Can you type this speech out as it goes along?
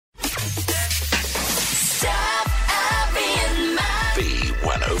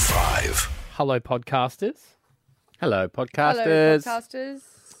Hello, podcasters. Hello, podcasters. Hello,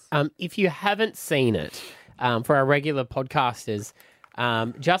 podcasters. If you haven't seen it, for our regular podcasters,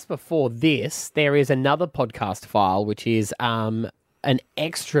 just before this, there is another podcast file, which is an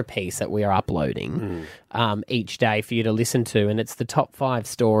extra piece that we are uploading each day for you to listen to, and it's the top 5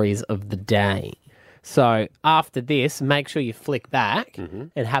 stories of the day. So after this, make sure you flick back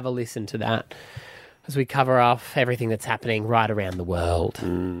and have a listen to that as we cover off everything that's happening right around the world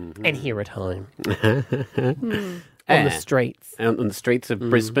and here at home. On the streets. On the streets of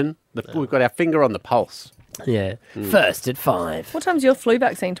Brisbane. We've got our finger on the pulse. Yeah. First at 5. What time's your flu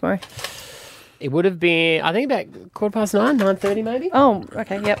vaccine tomorrow? It would have been, I think, about 9:15, 9:30 maybe. Oh,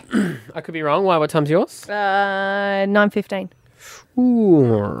 okay, yep. I could be wrong. Why? What time's yours? 9:15.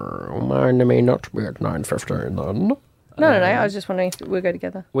 Ooh, mine may not be at 9:15 then. No. I was just wondering if we'll go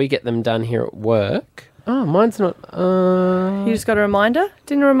together. We get them done here at work. Oh, mine's not. You just got a reminder?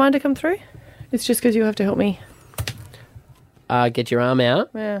 Didn't a reminder come through? It's just because you have to help me. Get your arm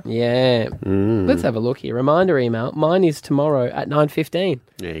out. Yeah. Yeah. Let's have a look here. Reminder email. Mine is tomorrow at 9:15.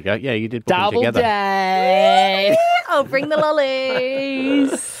 There you go. Yeah, you did put them Double together. day. Oh, bring the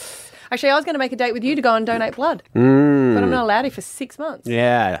lollies. Actually, I was going to make a date with you to go and donate blood. But I'm not allowed it for 6 months.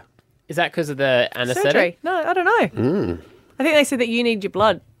 Yeah. Is that because of the anaesthetic? Surgery. No, I don't know. I think they said that you need your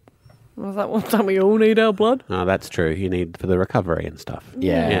blood. I was like, well, don't we all need our blood? Oh, that's true. You need for the recovery and stuff.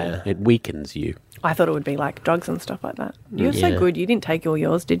 Yeah. It weakens you. I thought it would be like drugs and stuff like that. You're so Yeah. good. You didn't take all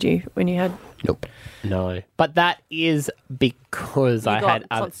yours, did you, when you had... Nope. No. But that is because You I got had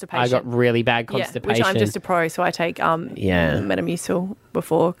constipation. I got really bad Yeah, constipation. which I'm just a pro, so I take Metamucil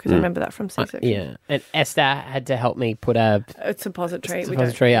before, because I remember that from C-section. yeah. And Esther had to help me put a A suppository. We don't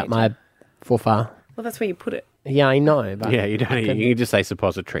suppository up need my to- fufa. Well, that's where you put it. Yeah, I know. But Yeah, you don't. You can just say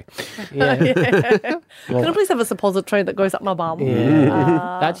suppository. yeah. Can I please have a suppository that goes up my bum?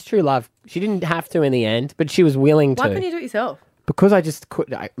 That's true, love. She didn't have to in the end, but she was willing to. Why couldn't you do it yourself? Because I just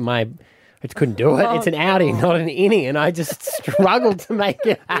couldn't. I just couldn't do it. It's an outie, not an innie, and I just struggled to make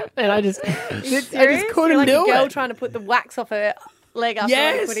it happen. I just Serious? couldn't You're like do a girl it. trying to put the wax off her leg after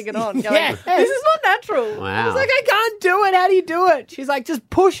Yes. putting it on. Going, Yes. This is not natural. Wow. I was like, I can't do it. How do you do it? She's like, just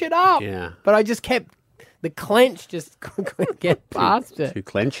push it up. Yeah. But I just kept. The clench just couldn't get past it. Too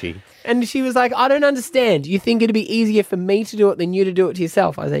clenchy. And she was like, I don't understand. You think it'd be easier for me to do it than you to do it to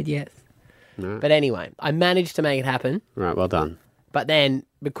yourself? I said, yes. No. But anyway, I managed to make it happen. Right, well done. But then,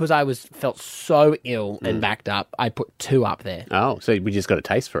 because I felt so ill and backed up, I put 2 up there. Oh, so we just got a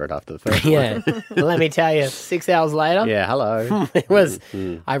taste for it after the first Yeah. Let me tell you, 6 hours later, one. Yeah, hello. it was,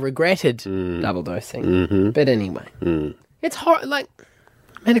 I regretted double dosing. But anyway, it's like,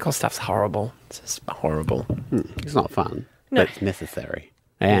 medical stuff's horrible. It's just horrible. It's not fun, but it's necessary.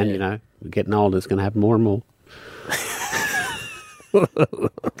 And, you know, we're getting older, it's going to happen more and more.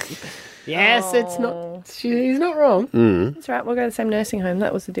 Yes, it's not, he's not wrong. That's right. We'll go to the same nursing home.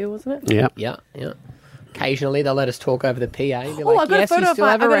 That was the deal, wasn't it? Yeah. Yeah, yeah. Occasionally, they'll let us talk over the PA. Be Oh, like, I've got yes, a photo you of still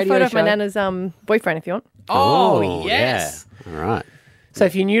my, have I've a got a radio photo of my show. nana's boyfriend, if you want. Oh, yes. Yeah. All right. So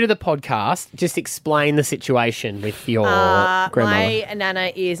if you're new to the podcast, just explain the situation with your grandmother. My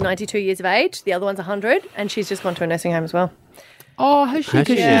nana is 92 years of age. The other one's 100, and she's just gone to a nursing home as well. Oh, has she? Has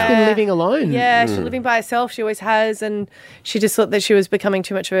Because she? she's been Yeah. living alone. Yeah, she's living by herself. She always has, and she just thought that she was becoming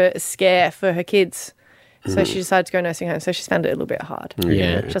too much of a scare for her kids. So she decided to go nursing home. So she's found it a little bit hard.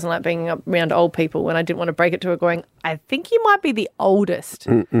 Yeah. She doesn't like being around old people, and I didn't want to break it to her going, I think you might be the oldest.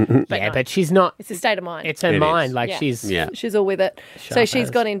 But she's not. It's a state of mind. It's her It mind. is. Like Yeah. she's. Yeah. She's all with it. So Sharp she's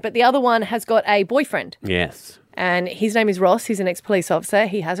as. got in. But the other one has got a boyfriend. Yes. And his name is Ross. He's an ex-police officer.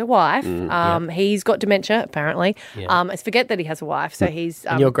 He has a wife. He's got dementia, apparently. I forget that he has a wife. So he's...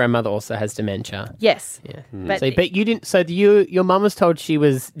 And your grandmother also has dementia. yes. Yeah. But, But you didn't. So your mum was told she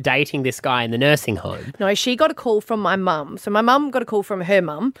was dating this guy in the nursing home. no, she got a call from my mum. So my mum got a call from her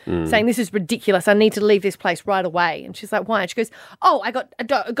mum saying, this is ridiculous. I need to leave this place right away. And she's like, why? And she goes, oh, I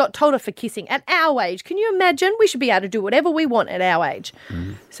got told off for kissing at our age. Can you imagine? We should be able to do whatever we want at our age.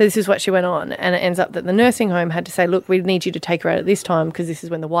 So this is what she went on. And it ends up that the nursing home had to say, look, we need you to take her out at this time because this is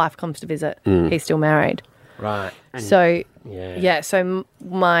when the wife comes to visit. He's still married. Right. So, Yeah. so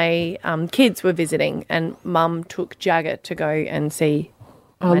my kids were visiting and mum took Jagger to go and see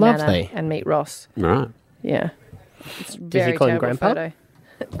Oh, my lovely. nana and meet Ross. Right. Yeah. It's very call him terrible Grandpa? photo. Very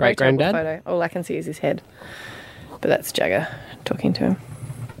terrible Great-granddad? photo. All I can see is his head. But that's Jagger talking to him.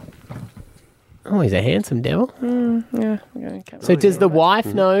 Oh, he's a handsome devil. Yeah. So does the wife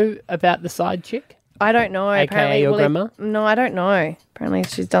know about the side chick? I don't know. AKA Apparently, your grandma? No, I don't know. Apparently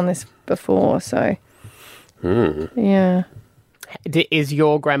she's done this before, so... Yeah. Is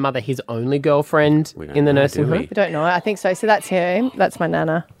your grandmother his only girlfriend We don't in the know, nursing do we? home? I don't know. I think so. So that's her. That's my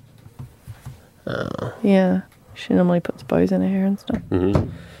nana. Yeah. She normally puts bows in her hair and stuff.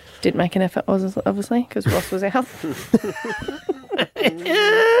 Did make an effort, obviously, because Ross was out.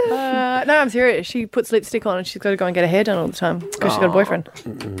 No, I'm serious. She puts lipstick on and she's got to go and get her hair done all the time because she's got a boyfriend.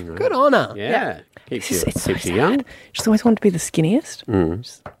 Good on her. Yeah. Keeps you, It's so keeps you sad. young. She's always wanted to be the skinniest.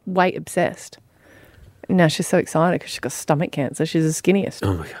 She's weight obsessed. Now she's so excited because she's got stomach cancer. She's the skinniest.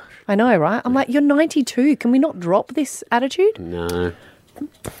 Oh, my gosh. I know, right? I'm like, you're 92. Can we not drop this attitude? No.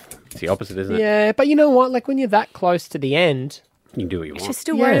 It's the opposite, isn't it? Yeah, but you know what? Like when you're that close to the end, You can do what you want. She's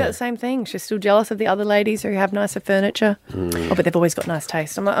still worried Yeah. about the same thing. She's still jealous of the other ladies who have nicer furniture. Oh, but they've always got nice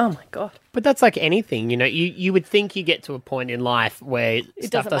taste. I'm like, oh my God. but that's like anything, you know. You would think you get to a point in life where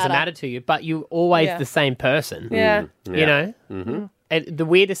stuff doesn't doesn't matter. matter to you, but you're always Yeah. the same person. Yeah. You know. Mm-hmm. And the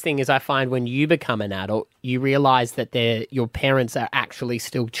weirdest thing is, I find when you become an adult, you realize that your parents are actually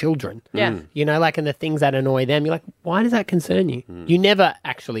still children. Yeah. You know, like, and the things that annoy them, you're like, why does that concern you? You never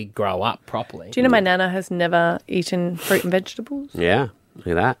actually grow up properly. Do you know my nana has never eaten fruit and vegetables? Yeah. Look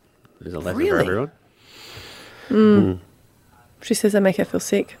at that. There's a lesson for Really? everyone. She says they make her feel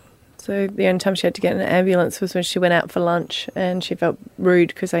sick. So the only time she had to get in an ambulance was when she went out for lunch and she felt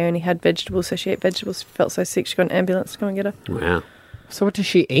rude because they only had vegetables. So she ate vegetables. She felt so sick she got an ambulance to go and get her. Wow. So what does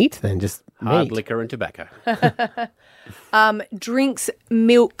she eat then? Just Hard meat? liquor and tobacco. Drinks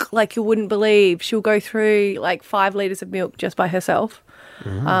milk like you wouldn't believe. She'll go through like 5 litres of milk just by herself.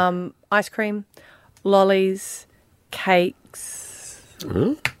 Ice cream, lollies, cakes.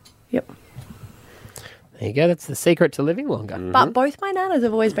 Yep. There you go. That's the secret to living longer. But both my nanas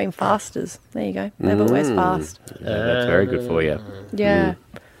have always been fasters. There you go. They've always fast. Yeah, that's very good for you. Yeah.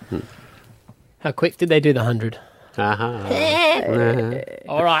 How quick did they do the 100? All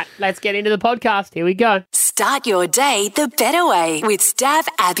right, let's get into the podcast. Here we go. Start your day the better way with Stav,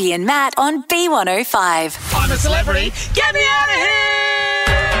 Abby and Matt on B105. I'm a celebrity. Get me out of here!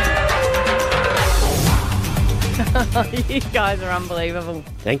 You guys are unbelievable.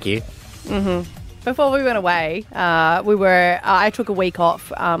 Thank you. Before we went away, I took a week off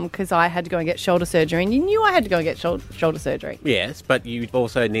because I had to go and get shoulder surgery, and you knew I had to go and get shoulder surgery. Yes, but you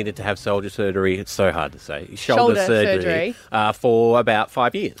also needed to have shoulder surgery. It's so hard to say. Shoulder surgery. For about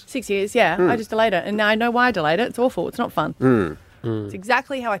 5 years. 6 years, yeah. I just delayed it, and now I know why I delayed it. It's awful. It's not fun. It's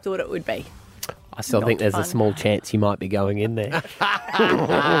exactly how I thought it would be. I still think there's fun. a small chance you might be going in there.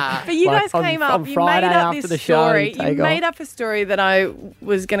 But you Like guys came up. on You Friday made up after this the show, story. you You take made off. up a story that I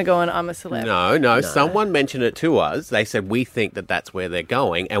was going to go on. I'm a celeb. No. Someone mentioned it to us. They said, we think that that's where they're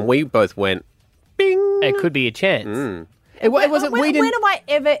going. And we both went, bing. It could be a chance. It wasn't. When, We didn't. when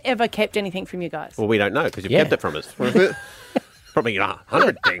have I ever kept anything from you guys? Well, we don't know because you've Yeah. kept it from us. Probably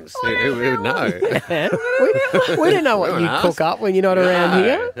 100 things. Who would know? we don't know what you cook up when you're not around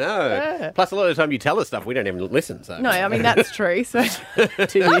here. No. Plus, a lot of the time you tell us stuff, we don't even listen. So. No, I mean, that's true. So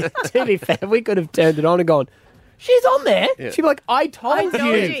To be fair, we could have turned it on and gone, she's on there. She'd be like, I told told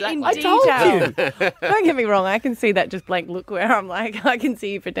you. you in I told detail. you. don't get me wrong. I can see that just blank look where I'm like, I can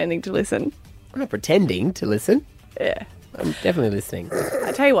see you pretending to listen. I'm not pretending to listen. Yeah. I'm definitely listening.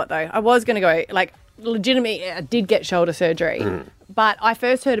 I tell you what, though, I was going to go, like, legitimately, I did get shoulder surgery. But I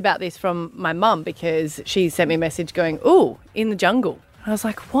first heard about this from my mum because she sent me a message going, ooh, in the jungle. I was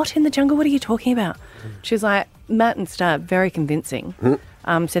like, what, in the jungle? What are you talking about? She's like, Matt and Stab, very convincing,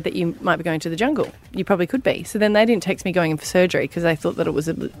 said that you might be going to the jungle. You probably could be. So then they didn't text me going in for surgery because they thought that it was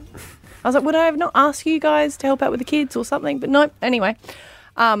I was like, would I have not asked you guys to help out with the kids or something? But no, anyway.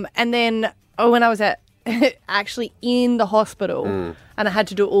 And then when I was actually in the hospital and I had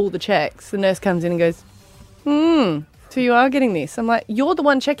to do all the checks, the nurse comes in and goes, so you are getting this. I'm like, you're the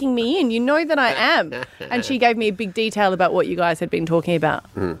one checking me in. You know that I am. And she gave me a big detail about what you guys had been talking about.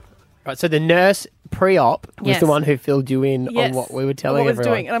 Right, so the nurse pre-op was Yes. the one who filled you in Yes. on what we were telling what I was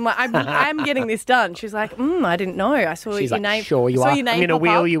everyone. doing. And I'm like, I'm getting this done. She's like, I didn't know. I saw She's your like, name. sure you saw are. Your I'm name going to pop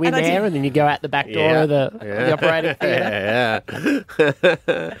wheel up, you in and I there did- and then you go out the back door of the operating theatre.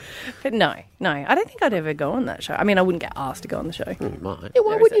 Yeah. But no, I don't think I'd ever go on that show. I mean, I wouldn't get asked to go on the show. You might. Yeah,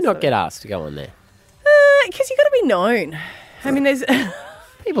 why There would is you that not sort of- get asked to go on there? Because you got to be known. I mean, there's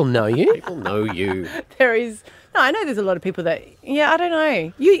People know you. People know you. there is. No, I know there's a lot of people that. Yeah, I don't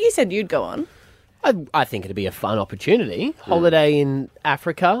know. You said you'd go on. I think it'd be a fun opportunity. Holiday in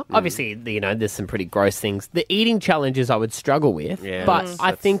Africa. Obviously, there's some pretty gross things. The eating challenges I would struggle with, Yeah, but that's- I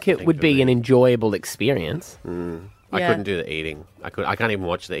that's think the it thing would for be me. an enjoyable experience. I Yeah. couldn't do the eating. I can't even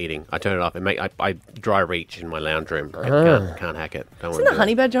watch the eating. I turn it off. I dry reach in my lounge room. Can't hack it. Don't Isn't wanna the do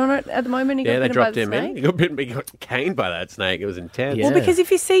honey it. badger on it at the moment? He got Yeah, they bitten by dropped the him in. snake? He got bitten. He got caned by that snake. It was intense. Yeah. Well, because if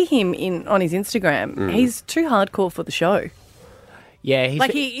you see him on his Instagram, he's too hardcore for the show. Yeah, he's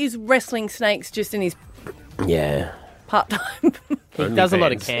Like he is wrestling snakes just in his yeah. part time. He does a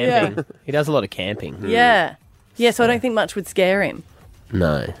lot of OnlyFans. camping. Yeah. He does a lot of camping. Yeah. Yeah, so I don't think much would scare him.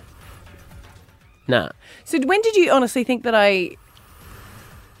 No. Nah. So when did you honestly think that I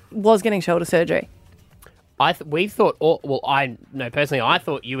was getting shoulder surgery? We thought, I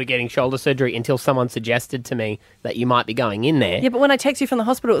thought you were getting shoulder surgery until someone suggested to me that you might be going in there. Yeah, but when I text you from the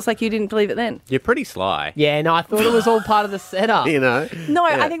hospital, it's like you didn't believe it then. You're pretty sly. Yeah, no, I thought it was all part of the setup. You know? No,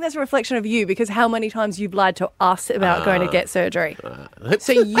 I think that's a reflection of you because how many times you've lied to us about going to get surgery. So that's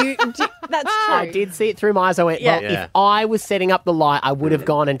true. I did see it through my eyes. I went, well, Yeah. if I was setting up the lie, I would have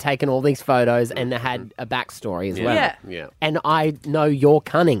gone and taken all these photos and had a backstory as well. Yeah. Yeah. And I know you're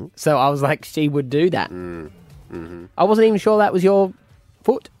cunning. So I was like, she would do that. I wasn't even sure that was your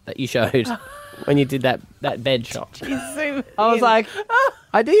foot that you showed when you did that bed shot. I was like,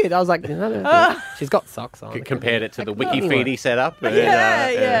 I did. I was like, no. She's got socks on. Compared it to the Anyway. Wikifeedy setup.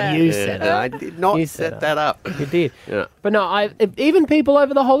 Yeah. You set it I up. did not You set set that up. You did. Yeah. But no, even people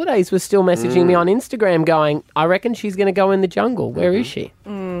over the holidays were still messaging me on Instagram going, I reckon she's going to go in the jungle. Where is she?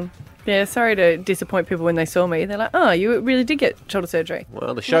 Yeah, sorry to disappoint people when they saw me. They're like, oh, you really did get shoulder surgery.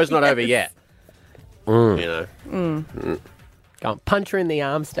 Well, the show's not over yet. You know? Go on, punch her in the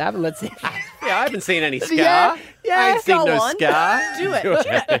arm, stab, and let's see. Yeah, I haven't seen any scar. Yeah, I ain't seen go no on. scar. Do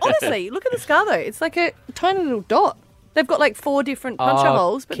it. Honestly, look at the scar though. It's like a tiny little dot. They've got like 4 different puncture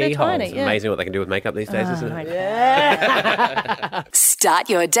holes, but they're keyholes. tiny. It's Yeah. amazing what they can do with makeup these days, isn't it? Start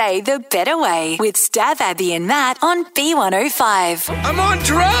your day the better way with Stab Abby and Matt on B105. I'm on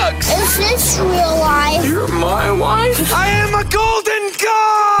drugs. Is this real life? You're my wife. I am a golden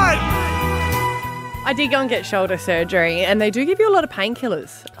god. I did go and get shoulder surgery, and they do give you a lot of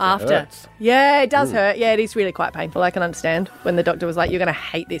painkillers after. hurts. Yeah, it does hurt. Yeah, it is really quite painful. I can understand when the doctor was like, "You're going to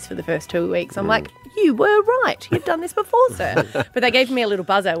hate this for the first 2 weeks." I'm like, "You were right. You've done this before, sir." But they gave me a little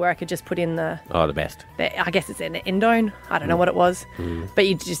buzzer where I could just put in Oh, the best. I guess it's an endone. I don't know what it was, but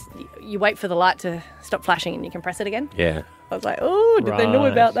you wait for the light to stop flashing and you can press it again. Yeah. I was like, oh, did they know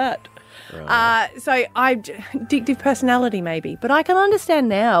Right. about that? So addictive personality maybe, but I can understand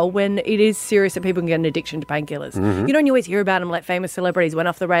now when it is serious that people can get an addiction to painkillers. You know, and you always hear about them like famous celebrities went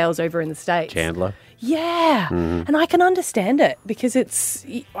off the rails over in the States. Chandler. Yeah, and I can understand it because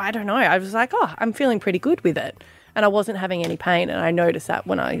I don't know, I was like, oh, I'm feeling pretty good with it. And I wasn't having any pain, and I noticed that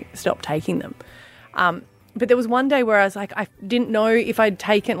when I stopped taking them. But there was one day where I was like, I didn't know if I'd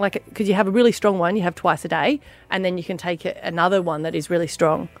taken, like, because you have a really strong one, you have twice a day, and then you can take another one that is really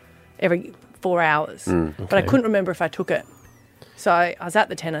strong every 4 hours. But I couldn't remember if I took it. So I was at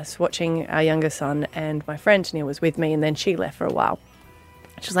the tennis watching our younger son, and my friend Neil was with me, and then she left for a while.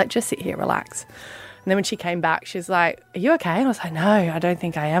 She was like, just sit here, relax. And then when she came back, she's like, are you okay? And I was like, no, I don't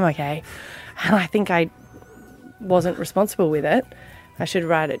think I am okay. And I think I wasn't responsible with it. I should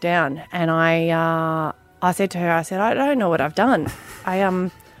write it down. And I said to her, I don't know what I've done.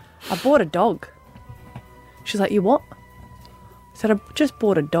 I bought a dog. She's like, you what? I said, I just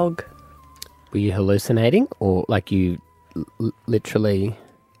bought a dog. Were you hallucinating or like you literally...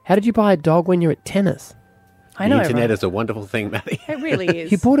 How did you buy a dog when you're at tennis? I know, The internet right? is a wonderful thing, Matty. It really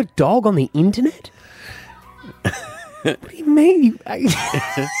is. You bought a dog on the internet? What do you mean?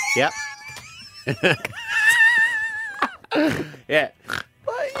 Yep. Yeah.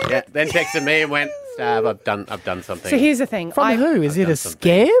 Yeah. Then texted me and went, Stab, I've done something. So here's the thing. From who? Is it a done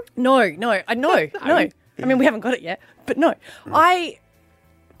something. scam? No. I mean, we haven't got it yet, but no.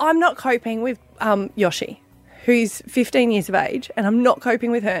 I'm not coping with Yoshi, who's 15 years of age, and I'm not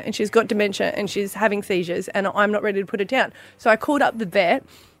coping with her, and she's got dementia, and she's having seizures, and I'm not ready to put her down. So I called up the vet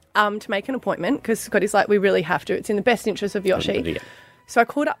to make an appointment, because Scotty's like, we really have to. It's in the best interest of Yoshi. Yeah. So I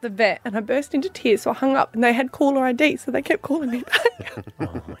called up the vet, and I burst into tears, so I hung up, and they had caller ID, so they kept calling me back.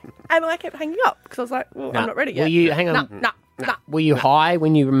 And I kept hanging up, because I was like, well, I'm not ready yet. Were you, hang on. Nah. Were you high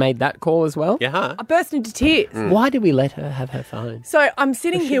when you made that call as well? Yeah. I burst into tears. Why did we let her have her phone? So I'm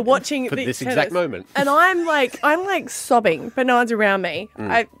sitting here watching For the this tennis, exact moment. and I'm like sobbing, but no one's around me.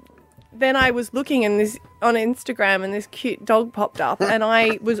 Then I was looking on Instagram, and this cute dog popped up, and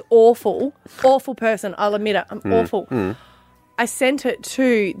I was awful person. I'll admit it, I'm awful. I sent it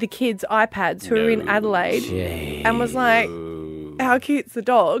to the kids' iPads who are in Adelaide, and was like, "How cute's the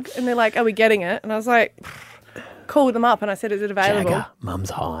dog?" And they're like, "Are we getting it?" And I was like, called them up, and I said, "Is it available?" Jagger, mum's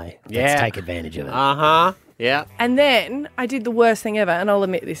high. Yeah. Let's take advantage of it. Uh-huh. Yeah. And then I did the worst thing ever, and I'll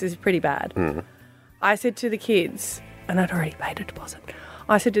admit this is pretty bad. I said to the kids, and I'd already paid a deposit,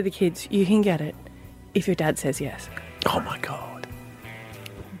 I said to the kids, you can get it if your dad says yes. Oh, my God.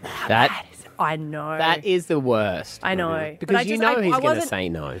 That I know. That is the worst. I know. Because you know he's going to say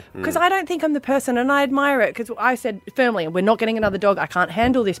no. Because I don't think I'm the person, and I admire it, because I said firmly, we're not getting another dog. I can't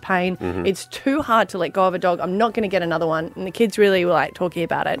handle this pain. It's too hard to let go of a dog. I'm not going to get another one. And the kids really were like talking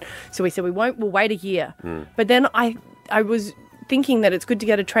about it. So we said we'll wait a year. But then I was thinking that it's good to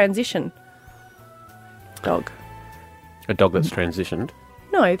get a transition dog. A dog that's transitioned.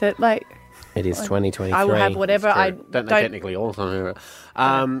 No, that like... It is 2023. I will have whatever I don't they technically also.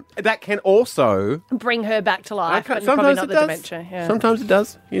 That can also bring her back to life, but sometimes probably not it the does. dementia. Yeah. Sometimes it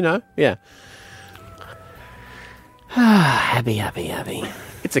does. Yeah. Happy.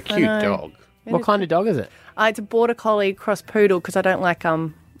 It's a cute dog. What kind of dog is it? It's a border collie cross poodle because I don't like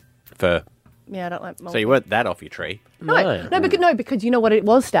Fur. Yeah, I don't like. So you weren't that off your tree. No, because you know what it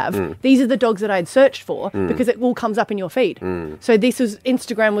was, Stav. These are the dogs that I had searched for because it all comes up in your feed. So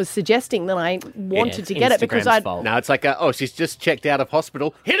Instagram was suggesting that I wanted to get it because Instagram's fault. No, it's like, she's just checked out of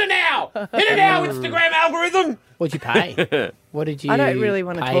hospital. Hit her now! Hit her now, Instagram algorithm! What'd you pay? What did you I don't really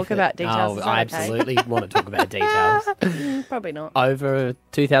want to pay talk for- about details. Oh, Is that I okay? absolutely want to talk about details. Probably not. Over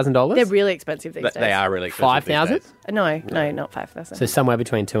 $2,000? They're really expensive these days. They are really expensive. 5,000? these days. No, not 5,000. So somewhere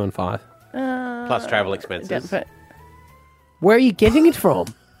between 2 and 5. Plus travel expenses. But Where are you getting it from?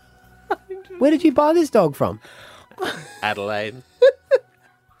 Where did you buy this dog from? Adelaide.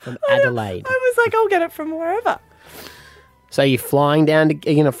 From Adelaide. I was like, I'll get it from wherever. So you're flying down to...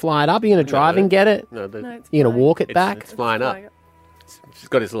 You're going to fly it up? You're going to drive and get it? No, No, it's You're going to fine. walk it back? It's flying up. She's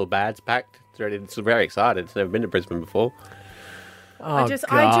got his little bags packed. It's ready. It's very excited. It's never been to Brisbane before. Oh, I just,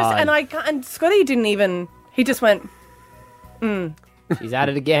 and Scotty didn't even. He just went, She's at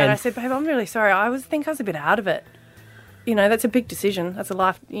it again. and I said, babe, I'm really sorry. I was a bit out of it. You know, that's a big decision. That's a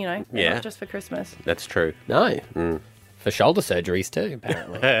life. You know, Yeah. not just for Christmas. That's true. No. For shoulder surgeries too,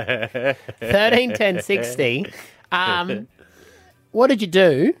 apparently. 13, 10, 60. What did you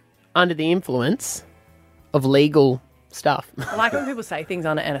do under the influence of legal stuff? I like when people say things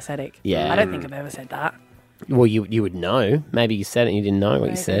on an anaesthetic. Yeah. I don't think I've ever said that. Well, you would know. Maybe you said it and you didn't know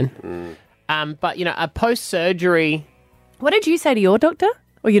what you said. But, a post-surgery... What did you say to your doctor?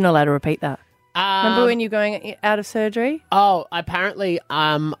 Or you're not allowed to repeat that? Remember when you're going out of surgery? Oh, apparently...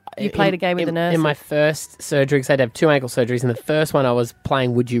 You played a game with the nurses. In my first surgery, because I had to have 2 ankle surgeries, and the first one I was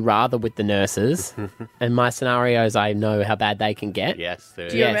playing Would You Rather with the nurses. And my scenarios, I know how bad they can get. Yes.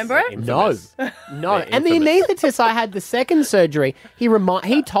 Do you remember it? No. No. And the infamous. anaesthetist I had the second surgery,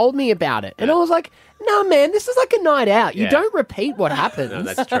 he told me about it. And I was like, no, man, this is like a night out. You Yeah. don't repeat what happens. No,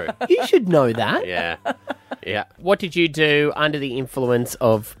 that's true. You should know that. Yeah. Yeah. What did you do under the influence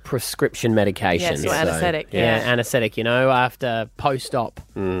of prescription medication? Yes, or anaesthetic. Yeah, Yeah. anaesthetic, after post-op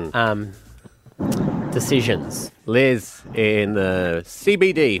decisions. Liz, in the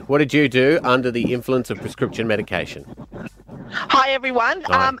CBD, what did you do under the influence of prescription medication? Hi, everyone.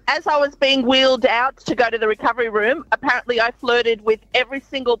 Hi. As I was being wheeled out to go to the recovery room, apparently I flirted with every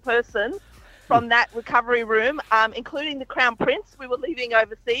single person from that recovery room, including the Crown Prince. We were leaving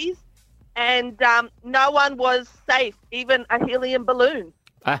overseas, and no one was safe, even a helium balloon.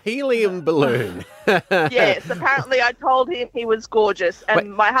 A helium balloon. Yes, apparently I told him he was gorgeous, and Wait.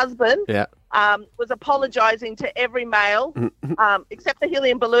 my husband Yeah. was apologising to every male, except the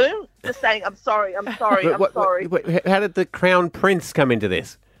helium balloon, just saying, I'm sorry, I'm sorry, I'm sorry. Wait, how did the Crown Prince come into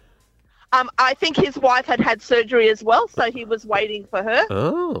this? I think his wife had surgery as well, so he was waiting for her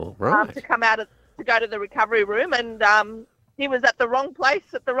Oh, right. to come out to go to the recovery room, and he was at the wrong place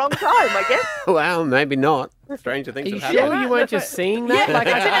at the wrong time, I guess. Well, maybe not. Stranger things Are you have sure happened. you weren't just seeing that? Like,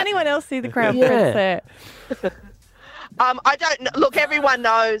 did anyone else see the Crown Yeah. Prince there? I don't know. Look, everyone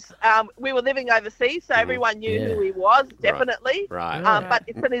knows we were living overseas, so everyone knew Yeah. who he was, definitely. Right. But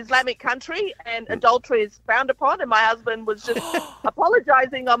it's an Islamic country, and adultery is frowned upon, and my husband was just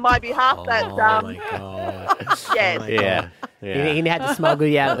apologising on my behalf that, Oh, my God. yes. Yeah. He had to smuggle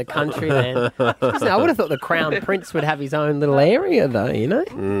you out of the country then. Listen, I would have thought the Crown Prince would have his own little area, though,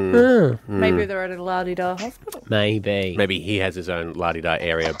 Maybe they're at a la-di-da hospital. Maybe. Maybe he has his own la-di-da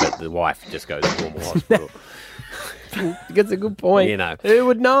area, but the wife just goes to normal hospital. That's a good point. You know. Who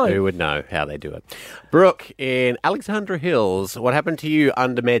would know? Who would know how they do it? Brooke, in Alexandra Hills, what happened to you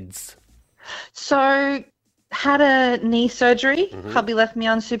under meds? So, had a knee surgery. Hubby left me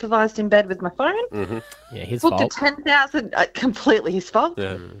unsupervised in bed with my phone. Yeah, his Booked fault. a $10,000, completely his fault.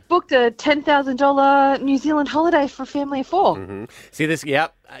 Yeah. Booked a $10,000 New Zealand holiday for a family of 4. See this?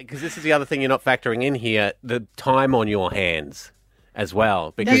 Yep. Because this is the other thing you're not factoring in here: the time on your hands as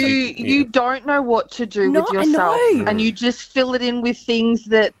well. Because You don't know what to do No, with I yourself, know. and you just fill it in with things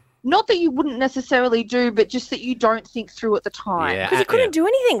that, not that you wouldn't necessarily do, but just that you don't think through at the time. Yeah. Because you couldn't do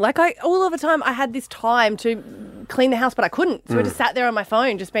anything. Like, all of the time, I had this time to clean the house, but I couldn't. So I just sat there on my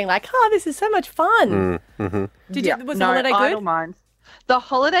phone, just being like, "Oh, this is so much fun." Was the holiday idle good? minds. The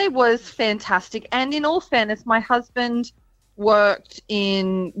holiday was fantastic, and in all fairness, my husband worked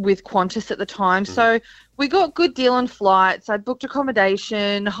with Qantas at the time, so we got good deal on flights. I booked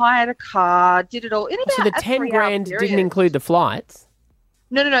accommodation, hired a car, did it all in about So the a 10 3-hour grand period. didn't include the flights.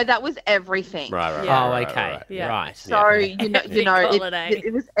 No, that was everything. Right. Yeah. Oh, okay. Yeah. Right. So Big holiday.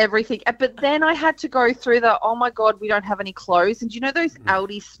 it was everything. But then I had to go through oh my God, we don't have any clothes. And do you know those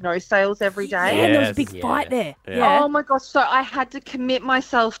Aldi snow sales every day? Yeah, and there was a Yes. big Yeah. fight there. Yeah. Oh my gosh! So I had to commit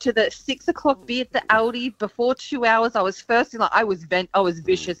myself to the 6 o'clock be at the Aldi before 2 hours. I was first in line. I was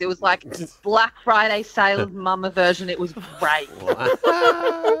vicious. It was like Black Friday sale mama version. It was great.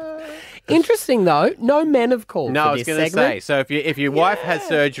 Interesting, though. No men have called No, for I was this going to segment. say. So if your wife has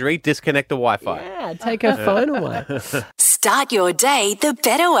surgery, disconnect the Wi-Fi. Yeah, take her phone away. Start your day the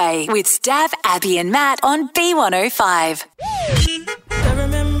better way with Stav, Abby and Matt on B105. I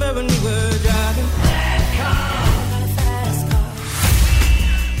remember when we were driving.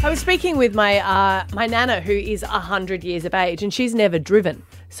 I was speaking with my my nana, who is 100 years of age, and she's never driven.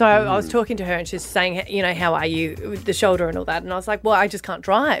 So I was talking to her, and she's saying, you know, how are you with the shoulder and all that? And I was like, well, I just can't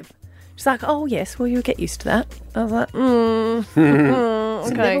drive. She's like, oh, yes, well, you'll get used to that. I was like,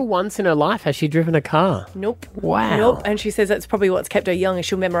 okay. Never once in her life has she driven a car. Nope. Wow. Nope. And she says that's probably what's kept her young, is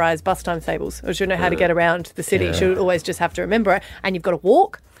she'll memorise bus time tables, or she'll know how to get around the city. She'll always just have to remember it. And you've got to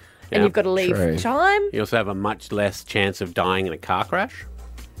walk, and Yeah, you've got to leave true. time. You also have a much less chance of dying in a car crash.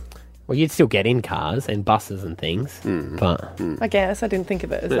 Well, you'd still get in cars and buses and things, but I guess I didn't think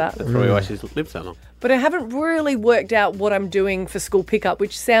of it as that. That's probably why she's lived so long. But I haven't really worked out what I'm doing for school pickup,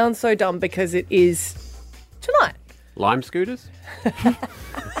 which sounds so dumb because it is tonight. Lime scooters?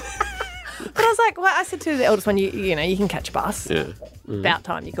 But I was like, well, I said to the eldest one, you know, you can catch a bus. Yeah. About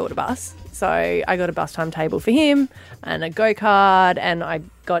time you called a bus. So I got a bus timetable for him and a go-kart, and I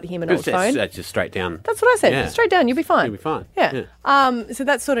got him an old phone. That's just straight down. That's what I said. Yeah. Straight down, you'll be fine. You'll be fine. Yeah. So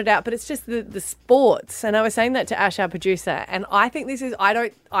that's sorted out, but it's just the sports. And I was saying that to Ash, our producer, and I think this is I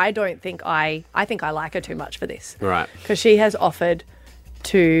think I like her too much for this. Right. Because she has offered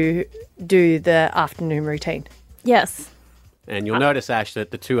to do the afternoon routine. Yes. And you'll notice, Ash,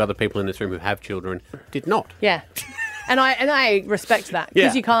 that the two other people in this room who have children did not. Yeah. And I respect that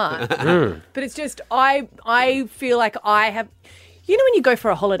because Yeah. you can't. But it's just I feel like I have. You know when you go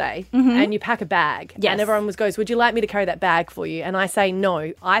for a holiday and you pack a bag Yes. and everyone goes, would you like me to carry that bag for you? And I say,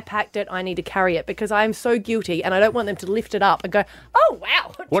 no, I packed it, I need to carry it because I am so guilty and I don't want them to lift it up and go, oh,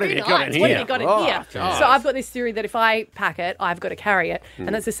 wow, What too have you got in nice. What here? have you got in Oh, here? God. So I've got this theory that if I pack it, I've got to carry it.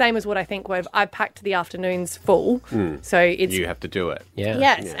 And it's the same as what I think where I've packed the afternoons full. So it's You have to do it. yeah.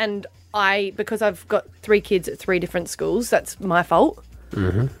 Yes, and because I've got 3 kids at 3 different schools, that's my fault.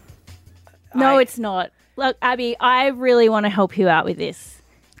 No, it's not. Look, Abby, I really want to help you out with this.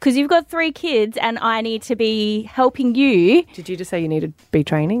 Because you've got 3 kids and I need to be helping you. Did you just say you needed B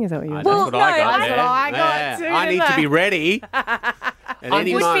training? Is that what you That's meant? what I got that's there. what I got Yeah. too, I need didn't to I? be ready at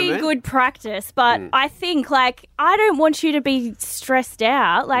any Would moment. be good practice, but I think, like, I don't want you to be stressed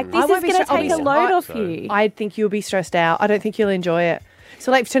out. Like, this I is won't be going to stre- I'll take be a s- load I- off you. I think you'll be stressed out. I don't think you'll enjoy it.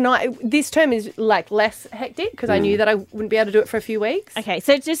 So, like, tonight, this term is, like, less hectic because I knew that I wouldn't be able to do it for a few weeks. Okay,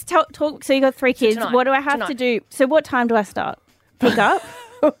 so just talk. So you got 3 kids. tonight- What do I have to tonight. do? So what time do I start? Pick up?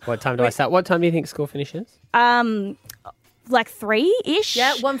 What time do I start? What time do you think school finishes? Like 3-ish?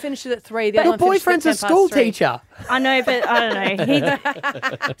 Yeah, one finishes at 3. The Your other one finishes boyfriend's at a 10 school past 3. teacher. I know, but I don't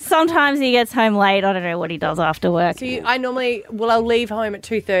know. Sometimes he gets home late. I don't know what he does after work. So I'll leave home at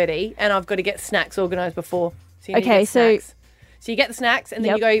 2:30 and I've got to get snacks organised before. So you need to Okay, get so- snacks. So you get the snacks and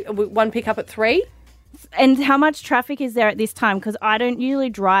then Yep. you go one pick up at 3. And how much traffic is there at this time? Because I don't usually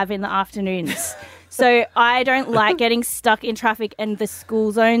drive in the afternoons. So I don't like getting stuck in traffic and the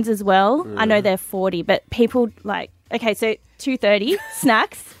school zones as well. I know they're 40, but people like, okay, so 2:30,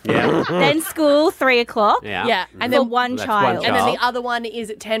 snacks. Yeah. Then school, 3 o'clock. Yeah. Yeah, and For then one That's child. one And then child. the other one is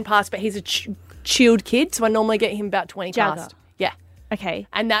at 10 past, but he's a chilled kid, so I normally get him about 20 Jagger. past. Yeah. Okay.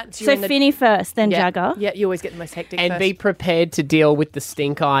 And that's So Finny first, then yeah, Jagger. Yeah, you always get the most hectic And first. be prepared to deal with the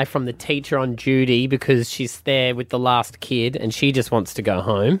stink eye from the teacher on duty because she's there with the last kid and she just wants to go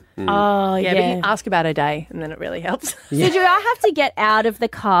home. Oh, yeah, yeah. but you ask about her day, and then it really helps. So do I have to get out of the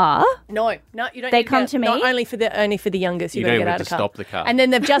car? No, you don't. They need to come get- to me? Not only for the youngest. You You've got to don't get have out to of the car. stop the car. And then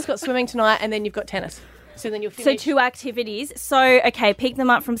they've just got swimming tonight, and then you've got tennis. So then you'll So finish. 2 activities. So, okay, pick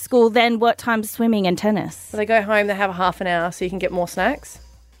them up from school. Then what time's swimming and tennis? So they go home. They have a half an hour, so you can get more snacks.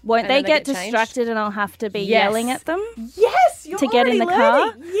 Won't And they then they get get changed? distracted and I'll have to be Yes. yelling at them? Yes, you're To get in already the car?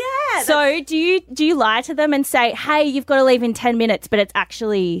 learning. Yeah. So do you lie to them and say, hey, you've got to leave in 10 minutes, but it's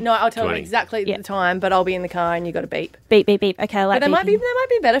actually No, I'll tell them 20. exactly Yeah. the time, but I'll be in the car and you got to beep. beep, beep, beep. Okay, I like But they might be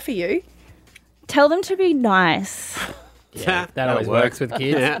beeping. better for you. Tell them to be nice. Yeah, That always works with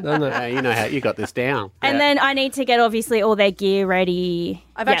kids, Yeah. doesn't it? You know how you got this down. And then I need to get, obviously, all their gear ready.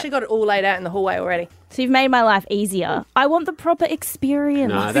 I've Yeah. actually got it all laid out in the hallway already. So you've made my life easier. I want the proper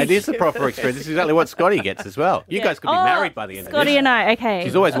experience. No, that is the proper experience. This is exactly what Scotty gets as well. You guys could be married by the end Scotty of this. and I, okay.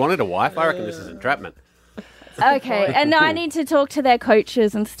 She's always wanted a wife. I reckon this is entrapment. Okay, and I need to talk to their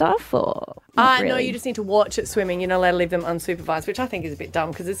coaches and stuff, or not No, really? you just need to watch at swimming. You're not allowed to leave them unsupervised, which I think is a bit dumb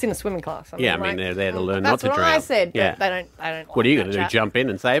because it's in a swimming class. Yeah, I mean, they're there to learn that's not to what drown. I said. But Yeah. they don't. What are you like going to that do? chat. Jump in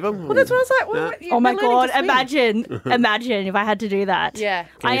and save them? Well, that's what I was like. Well, Oh my they're learning god! to swim. Imagine if I had to do that. Yeah.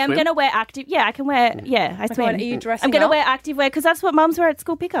 I you am swim? going to wear active. Yeah, I can wear. Yeah, I swim. God, are you dressing I'm going to up? wear active wear because that's what mums wear at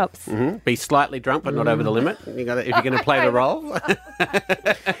school pickups. Be slightly drunk, but not over the limit. If you're going to play the role.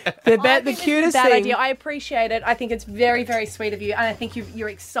 The cutest bad thing- idea. I appreciate it. I think it's very, very sweet of you, and I think you're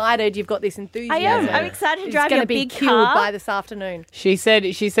excited. You've got this enthusiasm. I am. I'm excited to It's drive going your to be big killed car. by this afternoon. She said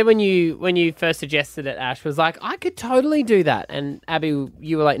when you first suggested it, Ash was like, I could totally do that. And Abby,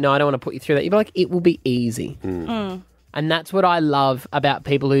 you were like, no, I don't want to put you through that. You'd be like, it will be easy. And that's what I love about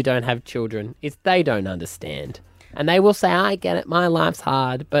people who don't have children, is they don't understand. And they will say, I get it, my life's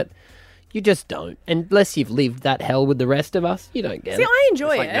hard, but you just don't. Unless you've lived that hell with the rest of us, you don't get See, it. I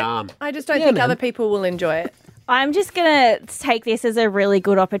enjoy like it. Nam. I just don't Yeah, think man. other people will enjoy it. I'm just going to take this as a really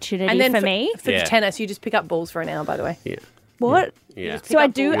good opportunity And then for me. for Yeah. the tennis, you just pick up balls for an hour. By the way, Yeah. What? Yeah. So I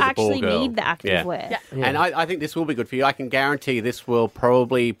up do balls. You're the ball actually girl. need the active Yeah. wear. Yeah. And I think this will be good for you. I can guarantee this will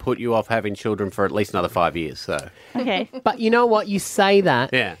probably put you off having children for at least another 5 years. So, Okay. But you know what? You say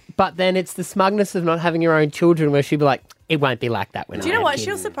that, Yeah. but then it's the smugness of not having your own children where she'll be like, it won't be like that when Do you I know have what? kids."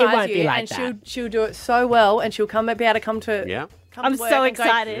 She'll It surprise won't you, be like and that. she'll do it so well, and she'll be able to come to. yeah. Come I'm to work so and go,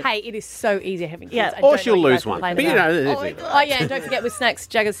 excited. hey, it is so easy having kids. Yeah. I Or don't she'll know what you lose guys one. complain But, you about. know, Oh yeah, and don't forget with snacks,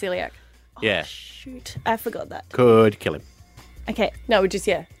 Jagger's celiac. yeah. Shoot. I forgot that. Could kill him. Okay. No, just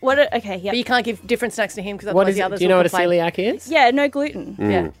yeah. What? Okay. Yeah. But you can't give different snacks to him because What otherwise is the it? others Do you know will what a complain. celiac is? Yeah. No gluten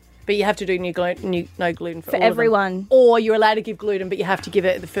Yeah. But you have to do no gluten for all of them. everyone. Or you're allowed to give gluten, but you have to give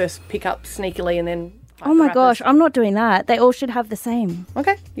it the first pickup sneakily and then. fight Oh the my rappers. gosh! I'm not doing that. They all should have the same.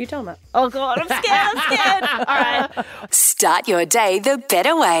 Okay, you tell them that. Oh god! I'm scared. I'm scared. All right. Start your day the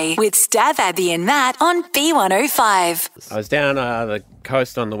better way with Stav, Abby and Matt on B105. I was down the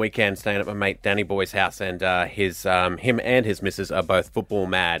coast on the weekend staying at my mate Danny Boy's house, and him and his missus are both football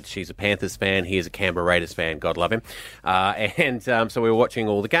mad. She's a Panthers fan, he is a Canberra Raiders fan, God love him. So we were watching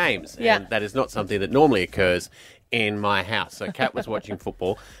all the games, Yeah. and that is not something that normally occurs in my house. So Kat was watching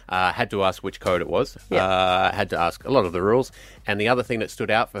football, had to ask which code it was, had to ask a lot of the rules, and the other thing that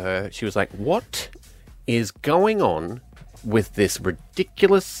stood out for her, she was like, what is going on with this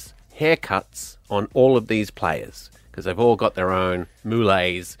ridiculous haircuts on all of these players? Because they've all got their own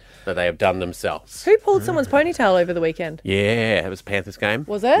moulets that they have done themselves. Who pulled someone's ponytail over the weekend? Yeah, it was a Panthers game.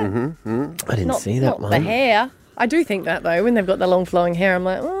 Was it? I didn't see that not one. the hair. I do think that though. When they've got the long flowing hair, I'm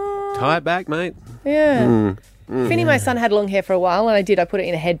like, oh, Tie it back, mate. yeah. Finny, my son, had long hair for a while, and I did. I put it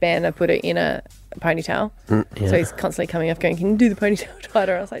in a headband. I put it in a ponytail. So he's constantly coming up, going, "Can you do the ponytail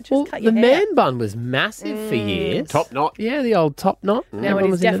tighter?" I was like, "Just Well, cut your the hair." man bun was massive for years. Top knot. Yeah, the old top knot. Now Everyone it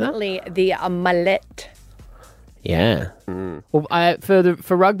is was into that. definitely the mullet. Yeah. Well,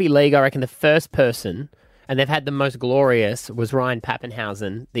 for rugby league, I reckon the first person, and they've had the most glorious, was Ryan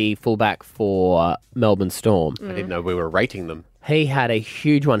Pappenhausen, the fullback for Melbourne Storm. I didn't know we were rating them. He had a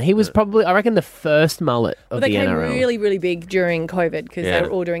huge one. He was probably, I reckon, the first mullet of They the came NRL. really, really big during COVID because Yeah. they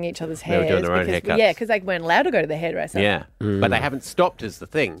were all doing each other's They were hairs. doing their own because, haircuts. Yeah, because they weren't allowed to go to the hairdresser. Yeah, but they haven't stopped is the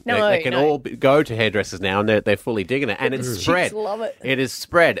thing. No, they can no. all go to hairdressers now, and they're fully digging it, and it's spread. love it. It is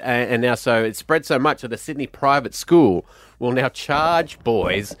spread, and now so it's spread so much that a Sydney private school will now charge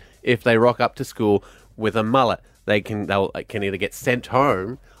boys if they rock up to school with a mullet. They can either get sent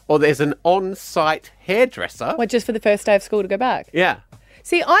home, or there's an on-site hairdresser. What, just for the first day of school to go back? Yeah.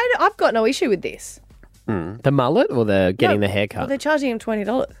 See, I've got no issue with this. The mullet or the getting the haircut? Well, they're charging him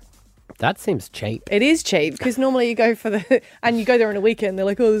 $20. That seems cheap. It is cheap because normally you go for and you go there on a weekend. They're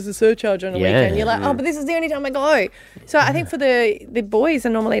like, oh, there's a surcharge on a Yeah. weekend. You're like, oh, but this is the only time I go. So I think for the boys are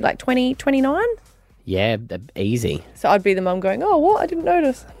normally like 20, 29. Yeah, easy. So I'd be the mum going, oh, what? I didn't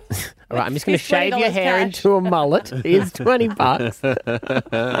notice. All right, I'm just going to Here's shave your $20 hair cash. into a mullet. Here's $20.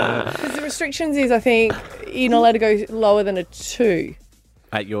 Because the restrictions is, I think, you're not allowed to go lower than a 2.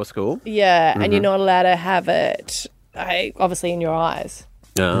 At your school? Yeah, and you're not allowed to have it, obviously, in your eyes.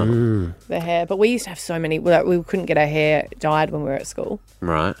 Oh, the hair. But we used to have so many. We couldn't get our hair dyed when we were at school.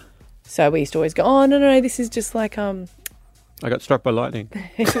 right. So we used to always go, oh, no, this is just like, I got struck by lightning.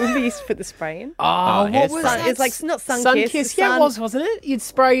 we used to put the spray in. Oh, hair what was spray. that? It's like, not sun Sunkiss. kiss. Yeah, it was, wasn't it? You'd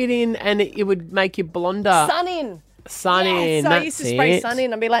spray it in and it would make you blonder. Sun in. Sun in. So I that's used to spray it. sun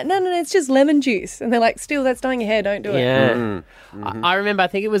in and be like, no, it's just lemon juice. And they're like, still, that's dyeing your hair. Don't do it. Yeah. I remember, I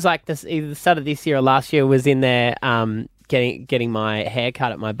think it was like this, either the start of this year or last year, was in there getting my hair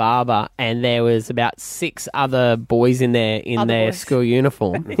cut at my barber, and there was about 6 other boys in there in their boys. school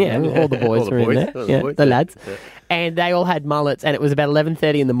uniform. Yeah, all the boys All the were in boys. there. All the Yeah, boys. the lads. Yeah. And they all had mullets, and it was about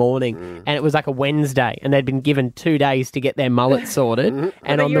 11:30 in the morning, and it was like a Wednesday, and they'd been given 2 days to get their mullet sorted. And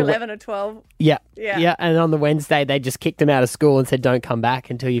And on you're the 11 or 12. yeah, Yeah. and on the Wednesday they just kicked them out of school and said, "Don't come back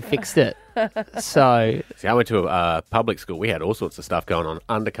until you fixed it." So See, I went to a public school. We had all sorts of stuff going on.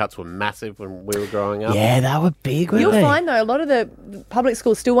 Undercuts were massive when we were growing up. yeah, they were big. Weren't You'll they? find, though, a lot of the public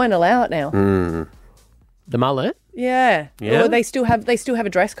schools still won't allow it now. The mullet. Yeah. Yeah? Or they still have a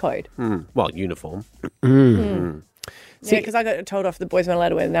dress code. Well, uniform. Yeah, because I got told off the boys weren't allowed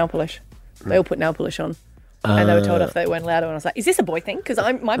to wear nail polish. They all put nail polish on. And they were told off they weren't allowed to. And I was like, is this a boy thing? Because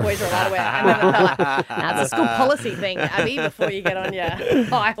my boys are allowed to wear. And then they're like, nah, it's a school policy thing, Abby, before you get on your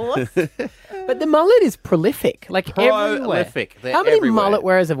high horse. But the mullet is prolific, like everywhere. Prolific. They're How many everywhere. mullet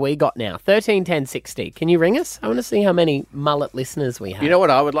wearers have we got now? 13, 10, 60. Can you ring us? I want to see how many mullet listeners we have. You know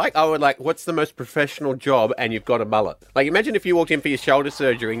what I would like? I would like, what's the most professional job and you've got a mullet? Like, imagine if you walked in for your shoulder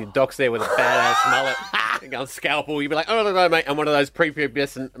surgery and your doc's there with a badass mullet and a scalpel. You'd be like, oh, no, mate. And one of those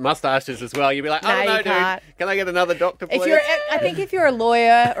prepubescent mustaches as well. You'd be like, oh, No, no, you dude. can't. Can I get another doctor, please? I think if you're a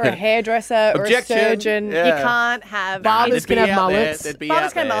lawyer or a hairdresser or a Objection. surgeon, Yeah. you can't have Barbers They'd can be have out there. mullets. They'd be Barbers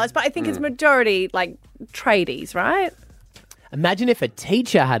out can have there. mullets, but I think it's majority like tradies, right? Imagine if a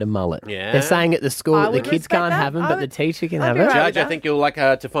teacher had a mullet. Yeah. They're saying at the school I that the would kids respect can't that. have them, I but the would- teacher can I'd have be it. right. Judge, I think you'll like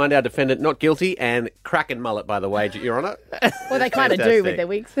to find our defendant not guilty and cracking mullet, by the way, Your Honour. Well, they kind of do Fantastic. with their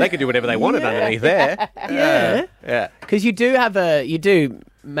wigs. They could do whatever they wanted underneath there. Yeah. Yeah. Because you do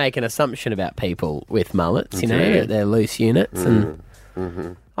make an assumption about people with mullets, you know, Okay. that they're loose units. And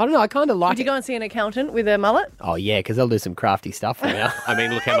I don't know, I kind of like Would you it. go and see an accountant with a mullet? Oh, yeah, because they'll do some crafty stuff for you. I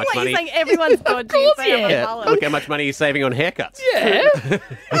mean, look how much What, money. you're saying everyone's dodgy if they have a Yeah, mullet? look how much money you're saving on haircuts. Yeah.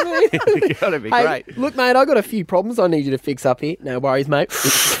 You gotta be Hey, great. look, mate, I've got a few problems I need you to fix up here. No worries, mate.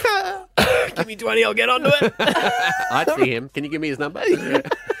 Give me 20, I'll get onto it. I'd see him. Can you give me his number?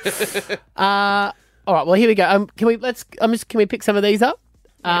 All right, well, here we go. Can we pick some of these up?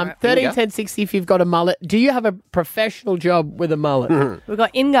 13, Inga. 10, 60 if you've got a mullet. Do you have a professional job with a mullet? We've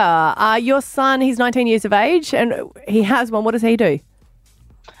got Inga. Your son, he's 19 years of age, and he has one. What does he do?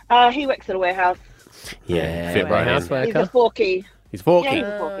 He works at a warehouse. Yeah, fit right in. He's a Houseworker. forky. He's forky. Yeah, he's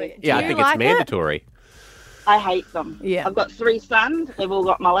a forky. Yeah, I you think like it's it? mandatory. I hate them. Yeah. I've got 3 sons. They've all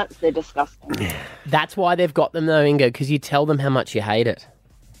got mullets. They're disgusting. That's why they've got them though, Inga, because you tell them how much you hate it.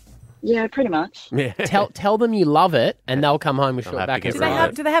 Yeah, pretty much. Yeah. Tell them you love it, and they'll come home with They'll short have to back get and Do they Right.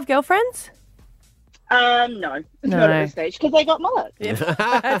 have? Do they have girlfriends? No, No. not at this stage because they got mullets.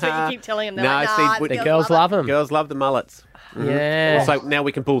 That's what you keep telling them. They're No, like, see, nah, the The girls love them. Girls love the mullets. Yeah. So now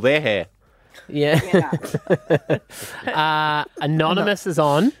we can pull their hair. Yeah. Yeah. Anonymous is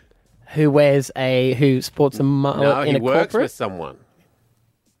on, who sports a mullet No, in he a works corporate. with someone.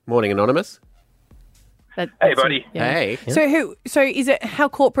 Morning, Anonymous. Hey, buddy. Yeah. Hey. So is it? How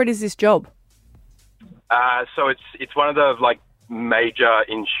corporate is this job? So it's one of the major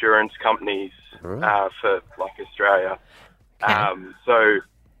insurance companies for Australia. So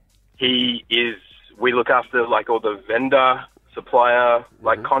we look after all the vendor supplier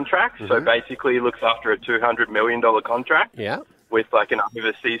contracts. So basically, he looks after a $200 million contract Yeah. with an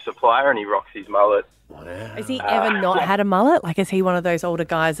overseas supplier, and he rocks his mullet. Has he ever not had a mullet? Is he one of those older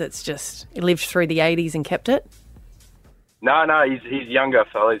guys that's just lived through the 80s and kept it? No, he's younger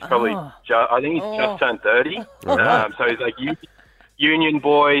fella. He's probably I think he's just turned 30. So he's union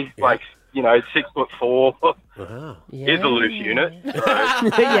boy, 6'4". Wow. He's a loose unit.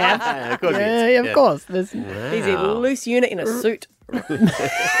 Yeah. Of course he is. Yeah, of course. There's- He's a loose unit in a suit.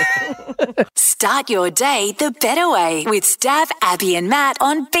 Start your day the better way with Stav, Abby and Matt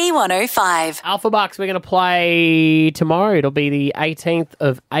on B105. Alpha Bucks, we're going to play tomorrow. It'll be the 18th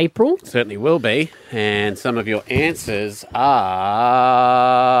of April. Certainly will be. And some of your answers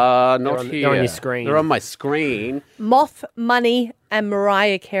are not here. they're on your screen. They're on my screen. Moth, Money, and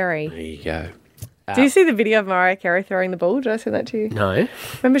Mariah Carey. There you go. Do you see the video of Mariah Carey throwing the ball? Did I send that to you? No.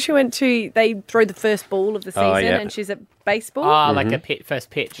 Remember they throw the first ball of the season Oh, yeah. and she's at baseball? Like a first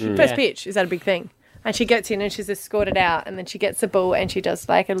pitch. First pitch, is that a big thing? And she gets in and she's just scored it out and then she gets the ball and she does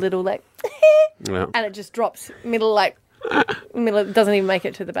a little Well, and it just drops middle Miller doesn't even make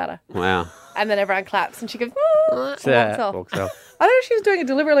it to the batter. Wow. And then everyone claps and she goes, and walks off. Walks off. I don't know if she was doing it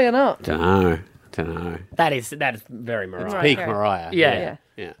deliberately or not. Don't know. That is very Mariah. Peak Mariah. Yeah.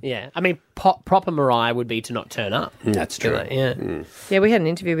 I mean, proper Mariah would be to not turn up. That's true. Yeah. Yeah, we had an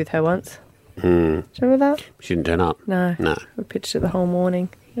interview with her once. Do you remember that? She didn't turn up. No. No. We pitched it the whole morning.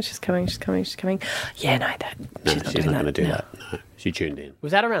 She's coming. Yeah, no, She's not going to do that. No. She tuned in.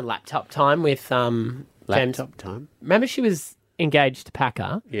 Was that around laptop time with Laptop time? Remember she was engaged to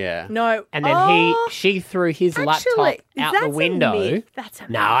Packer? Yeah. No. And then she threw his laptop out the window. That's a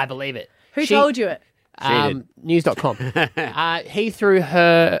myth. No, I believe it. Who told you it? News.com.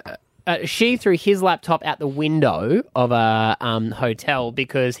 She threw his laptop out the window of a hotel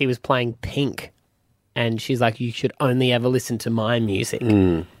because he was playing Pink. And she's like, you should only ever listen to my music.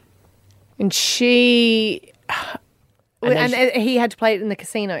 And she... And he had to play it in the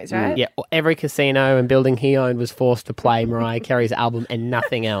casinos, right? Yeah, every casino and building he owned was forced to play Mariah Carey's album and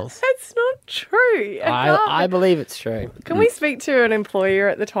nothing else. That's not true. I believe it's true. Can we speak to an employer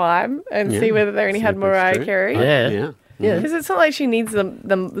at the time and see whether they only had Mariah Carey? Yeah. Because it's not like she needs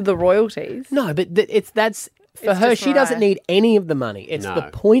the royalties. No, but that's for her. She doesn't need any of the money. It's the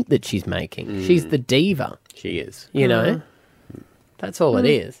point that she's making. She's the diva. She is. You know, that's all it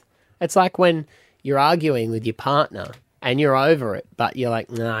is. It's like when you're arguing with your partner and you're over it, but you're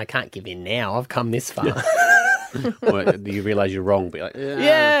like, no, I can't give in now. I've come this far. Or you realise you're wrong, be like,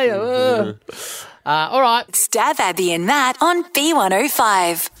 all right. Stab Abby and Matt on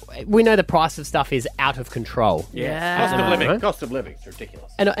B105. We know the price of stuff is out of control. Cost of living. It's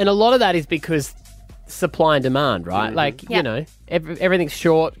ridiculous. And a lot of that is because supply and demand, right? Like, you know, everything's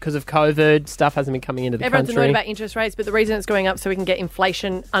short because of COVID. Stuff hasn't been coming into the Everyone's country. annoyed about interest rates, but the reason it's going up so we can get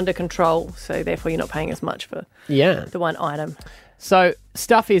inflation under control. So therefore, you're not paying as much for the one item. So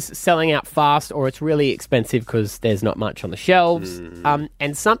stuff is selling out fast, or it's really expensive because there's not much on the shelves.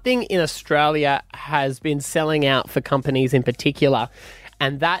 And something in Australia has been selling out for companies in particular,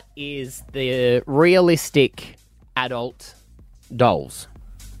 and that is the realistic adult dolls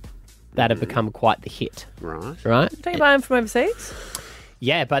that have become quite the hit. Right? Don't you buy them from overseas?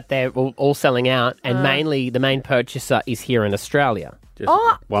 Yeah, but they're all selling out, and mainly the main purchaser is here in Australia. Just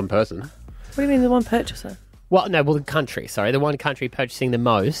one person. What do you mean the one purchaser? Well, no, the country, sorry. The one country purchasing the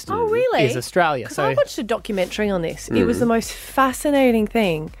most really? is Australia. So I watched a documentary on this. It was the most fascinating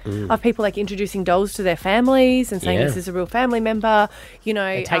thing of people like introducing dolls to their families and saying this is a real family member. You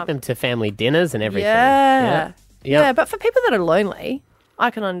know, they take them to family dinners and everything. Yeah, but for people that are lonely, I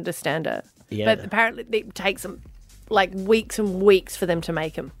can understand it. Yeah. But apparently it takes them like weeks and weeks for them to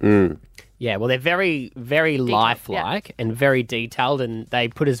make them. Yeah, well, they're very, very lifelike and very detailed, and they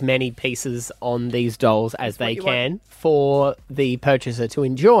put as many pieces on these dolls as they can for the purchaser to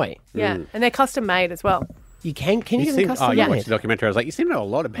enjoy. Yeah, and they're custom made as well. You can you get them custom you made? watched the documentary. I was like, you seem to know a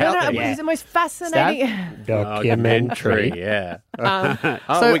lot about that. It was the most fascinating. Documentary. Yeah.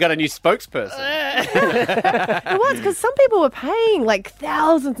 So we got a new spokesperson. It was because some people were paying like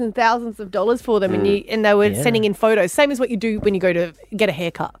thousands and thousands of dollars for them, and they were sending in photos. Same as what you do when you go to get a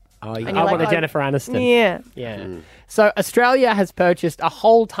haircut. Oh, And I you're want like, a Jennifer Aniston. Yeah. So Australia has purchased a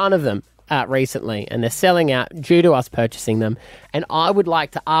whole ton of them recently, and they're selling out due to us purchasing them. And I would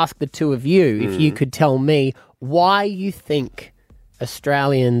like to ask the two of you if you could tell me why you think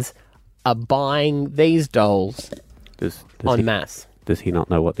Australians are buying these dolls en masse. Does he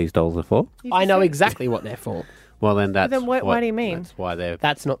not know what these dolls are for? I know exactly what they're for. Well, then why do you mean?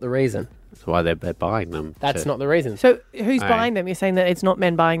 That's not the reason. That's why they're buying them. That's not the reason. So who's buying them? You're saying that it's not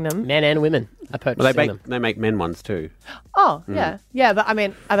men buying them? Men and women are purchasing Well, them. they make men ones too. Oh, yeah. But I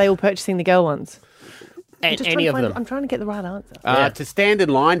mean, are they all purchasing the girl ones? Any of them. I'm trying to get the right answer. To stand in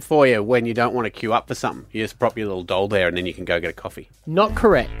line for you when you don't want to queue up for something. You just prop your little doll there and then you can go get a coffee. Not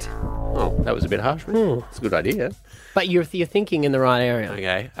correct. Oh, that was a bit harsh. It's a good idea. But you're thinking in the right area.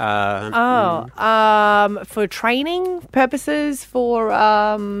 Okay. For training purposes, for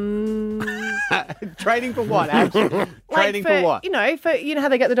training for what? Actually? Training for what? You know how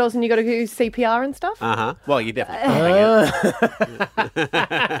they get the dolls and you got to do CPR and stuff. Well, you definitely.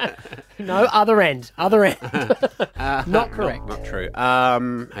 No, other end. Not correct. Not true.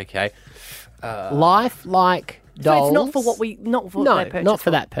 Okay. Lifelike dolls. So it's not for what we not for their purchase. Not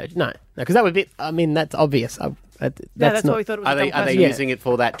for that purchase. No, because that would be. I mean, that's obvious. That's what we thought it was. Are they using it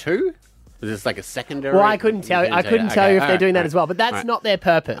for that too? Is this like a secondary? Well, I couldn't tell you. I couldn't tell you if they're doing that as well. But that's not their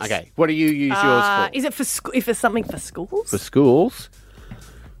purpose. Okay. What do you use yours for? Is it for if it's something for schools? For schools.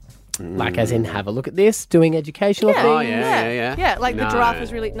 Like, as in, have a look at this, doing educational things. Oh, yeah. Yeah, like the giraffe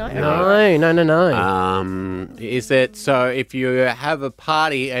was really no. No. Is it so if you have a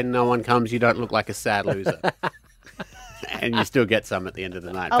party and no one comes, you don't look like a sad loser? and you still get some at the end of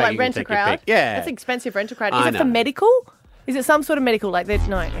the night. In Oh, fact, like you can rent a take your crowd? pick. Yeah. That's expensive, rent a crowd. I Is it for know. medical? Is it some sort of medical? Like, no. Okay.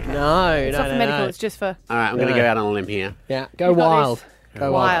 No, It's not for no, medical, no. it's just for... All right, I'm going to go out on a limb here. Yeah, go You've got wild. this.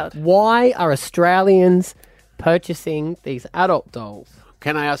 Go Wild. Why are Australians purchasing these adult dolls?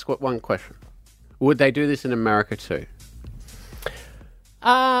 Can I ask one question? Would they do this in America too?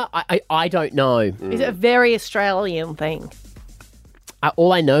 I don't know. Is it a very Australian thing?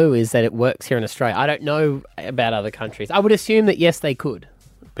 All I know is that it works here in Australia. I don't know about other countries. I would assume that, yes, they could.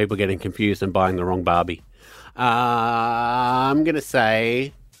 People getting confused and buying the wrong Barbie. I'm going to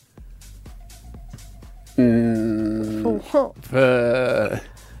say... for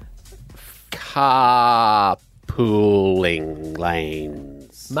carpooling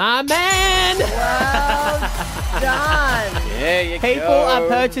lanes. My man! Done. There you People go. are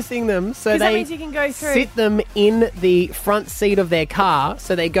purchasing them so 'Cause that they means you can go through. sit them in the front seat of their car,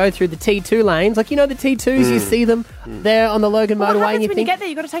 so they go through the T2 lanes. Like, you know the T2s, you see them there on the Logan What motorway happens and you when think, you get there?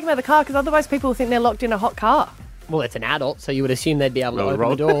 You've got to take them out of the car because otherwise people will think they're locked in a hot car. well, it's an adult, so you would assume they'd be able to Well, open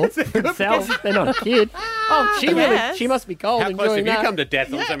the door themselves. They're not a kid. Oh, yes. she must be cold How close enjoying have you that. come to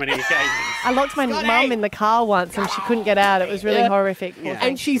death on so many occasions? I locked my mum in the car once and she couldn't get out. It was really Yeah. horrific.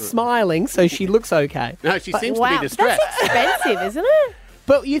 And she's smiling, so she looks okay. No, she seems wow, to be distressed. that's expensive, isn't it?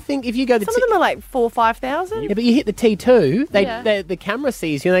 But you think if you go the Some of them are like 4,000 or 5,000. yeah, but you hit the T2, Yeah. the camera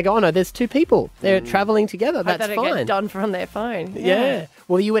sees you and they go, oh no, there's two people. They're travelling together. Hope That's they don't fine. get done from their phone. Yeah.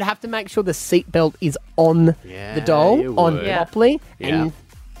 Well, you would have to make sure the seatbelt is on Yeah, the doll, you on would. Yeah. properly. Yeah. And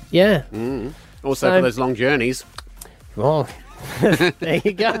yeah. Also, So- for those long journeys. Well, there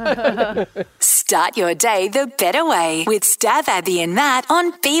you go. Start your day the better way with Stav, Abby and Matt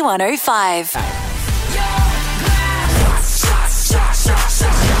on B105.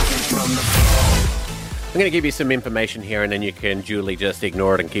 I'm going to give you some information here, and then you can duly just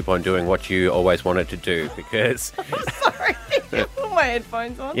ignore it and keep on doing what you always wanted to do. Because, Sorry. Put my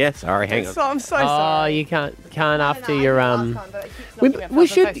headphones on. yeah, sorry, hang on. I'm so Oh, sorry. you can't after your We we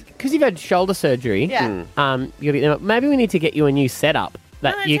should because you've had shoulder surgery. Yeah. You gotta, maybe we need to get you a new setup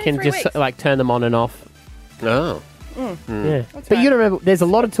that No, you it's can only 3 just weeks. like turn them on and off. Oh. Yeah. But you gotta remember, there's a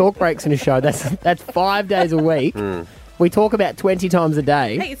lot of talk breaks in a show. That's 5 days a week. We talk about 20 times a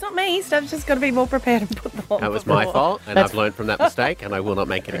day. Hey, it's not me. Stav's just got to be more prepared and put them on. That was my before. fault, and I've learned from that mistake, and I will not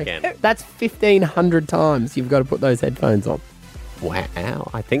make it again. That's 1,500 times you've got to put those headphones on.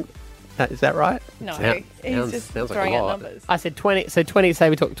 Wow, I think is that right? No, Sound- he's sounds- just sounds like throwing a out lot. numbers. I said 20. So 20. Say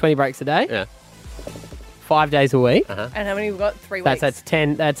we talk 20 breaks a day. Yeah. 5 days a week. And how many we've got? 3 weeks. That's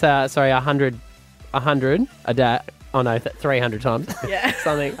 10. That's 100 a day. Oh no, 300 times. Yeah.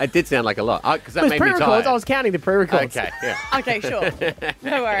 Something. It did sound like a lot because that It was made me pre-records. tired. I was counting the pre-records. Okay, yeah. Okay, sure.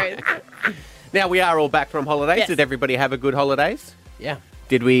 No worries. Now we are all back from holidays. Yes. Did everybody have a good holidays? Yeah.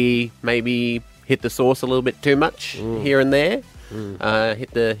 Did we maybe hit the sauce a little bit too much here and there?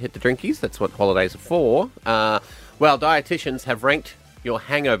 Hit the drinkies. That's what holidays are for. Well, dietitians have ranked your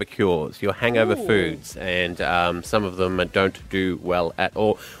hangover cures, your hangover foods, and some of them don't do well at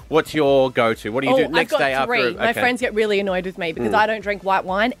all. What's your go-to? What do you do next I've got day 3. after? My friends get really annoyed with me because I don't drink white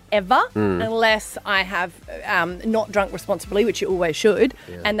wine ever unless I have not drunk responsibly, which you always should,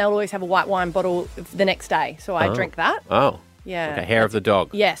 and they'll always have a white wine bottle the next day. So I drink that. Oh, Yeah. like a hair of the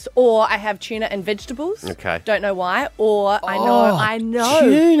dog. Yes, or I have tuna and vegetables. Okay. Don't know why. Or I know.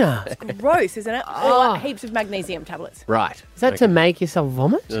 Tuna. It's gross, isn't it? Or heaps of magnesium tablets. Right. Is that to make yourself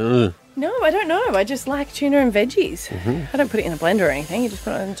vomit? No, I don't know. I just like tuna and veggies. I don't put it in a blender or anything. You just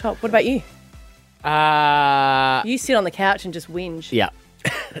put it on the top. What about you? You sit on the couch and just whinge. Yeah.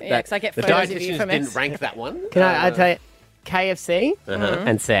 Yeah, 'cause I get The photos of you dietitians from didn't X. rank that one. Can I tell you, KFC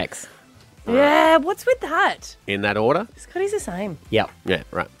and sex. Yeah, what's with that? In that order? Scotty's the same. Yep. Yeah,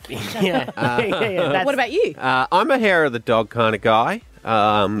 right. Yeah. That's- What about you? I'm a hair of the dog kind of guy.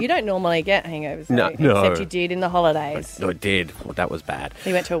 You don't normally get hangovers, No, though, no. except you did in the holidays. No, it did. Well, that was bad.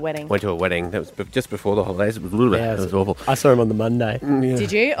 You went to a wedding. Went to a wedding. That was just before the holidays. It was, Yeah, it was awful. I saw him on the Monday.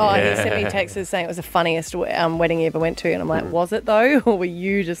 Did you? Oh, he sent me Yeah. texts saying it was the funniest wedding he ever went to, and I'm like, was it though, or were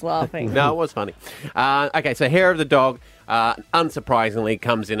you just laughing? No, it was funny. Okay, so hair of the dog, unsurprisingly,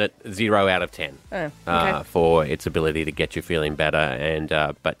 comes in at 0 out of 10 okay. for its ability to get you feeling better. And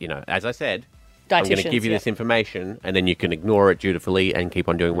but you know, as I said, I'm going to Dietitians, give you yeah. this information, and then you can ignore it dutifully and keep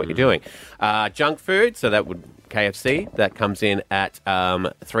on doing what you're doing. Junk food, so that would KFC, that comes in at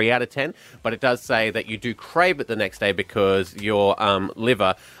 3 out of 10. But it does say that you do crave it the next day because your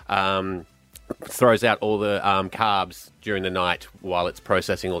liver throws out all the carbs during the night while it's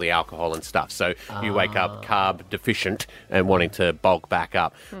processing all the alcohol and stuff. So you wake up carb deficient and wanting to bulk back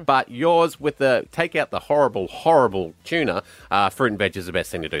up. But yours, take out the horrible tuna, fruit and veg is the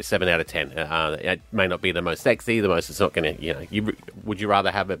best thing to do. 7 out of 10. It may not be the most sexy, it's not going to, would you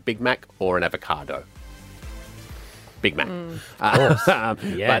rather have a Big Mac or an avocado? Big Mac.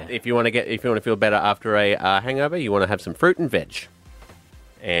 But if you want to feel better after a hangover, you want to have some fruit and veg.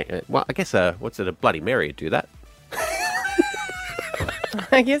 And, well, I guess a Bloody Mary would do that.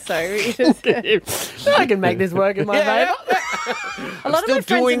 I guess so. I can make this work in my favour. A lot of my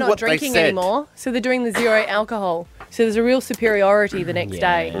friends are not drinking anymore, so they're doing the 0 alcohol. So there's a real superiority the next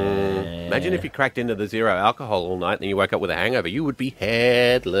day. Imagine if you cracked into the 0 alcohol all night and you woke up with a hangover. You would be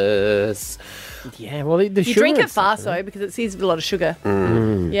headless. Yeah, well, the you drink it fast, though, because it sees a lot of sugar.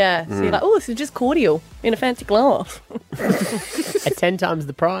 Yeah, so you're like, this is just cordial in a fancy glass. At 10 times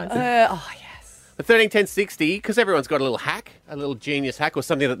the price. The 13-10-60, because everyone's got a little hack, a little genius hack, or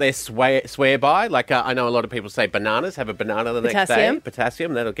something that they swear by. Like, I know a lot of people say bananas. Have a banana the next day.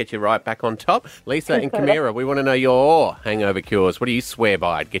 Potassium. That'll get you right back on top. Lisa and Kamira, we want to know your hangover cures. What do you swear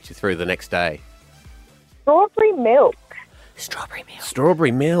by to get you through the next day? Strawberry milk.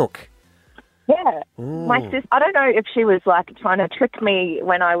 Strawberry milk. Yeah. My sister, I don't know if she was like trying to trick me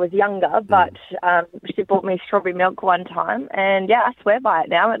when I was younger, but she bought me strawberry milk one time, and I swear by it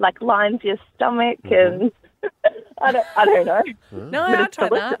now. It like lines your stomach, and I don't know. No, I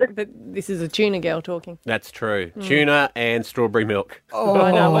tried that, but this is a tuna girl talking. That's true. Tuna and strawberry milk. Oh,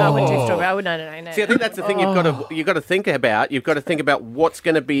 no, I wouldn't do strawberry. I would no. See, I think that's the thing you've got to think about. You've got to think about what's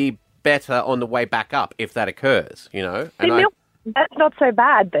going to be better on the way back up if that occurs. And milk. That's not so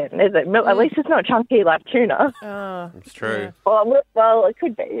bad then, is it? At least it's not chunky like tuna. It's true. Yeah. Well, it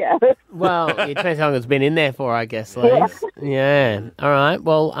could be, yeah. Well, it depends how long it's been in there for, I guess, Lise. Yeah. All right.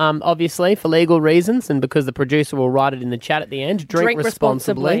 Well, obviously, for legal reasons and because the producer will write it in the chat at the end, drink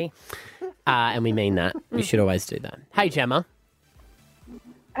responsibly. And we mean that. We should always do that. Hey, Gemma.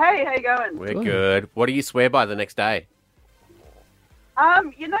 Hey, how you going? We're good. What do you swear by the next day?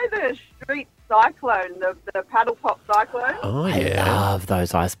 You know the street cyclone, the paddle pop cyclone? Oh, I love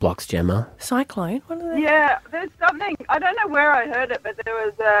those ice blocks, Gemma. Cyclone? What are they? Yeah, there's something, I don't know where I heard it, but there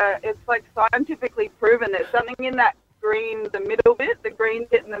was it's like scientifically proven there's something in that green, the middle bit, the green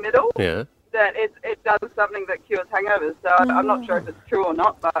bit in the middle. Yeah. That it does something that cures hangovers. So I'm not sure if it's true or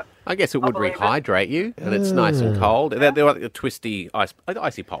not, but I guess it would rehydrate you, and it's nice and cold. They're like a twisty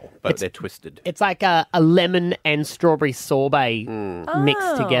icy pole, but they're twisted. It's like a lemon and strawberry sorbet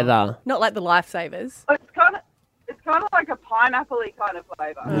mixed together. Not like the Lifesavers. It's kind of like a pineapple-y kind of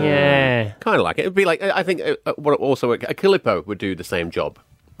flavour. Yeah. Kind of like it. It'd be like, I think, what also a Calippo would do the same job,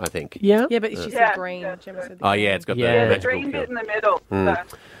 I think. Yeah? Yeah, but she said green. Gemma said Oh, yeah, it's got the the magical green feel. bit in the middle. So,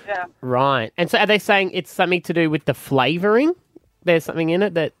 yeah. Right. And so are they saying it's something to do with the flavouring? There's something in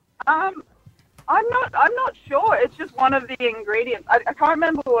it that... I'm not sure. It's just one of the ingredients. I can't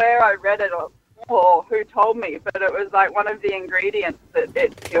remember where I read it or who told me, but it was like one of the ingredients that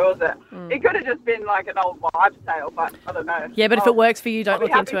it cures it. It could have just been like an old wives' tale, but I don't know. Yeah, but if it works for you, don't I'll be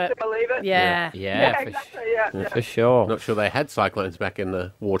look into happy it. to believe it. Yeah, exactly. Yeah. for sure. Not sure they had cyclones back in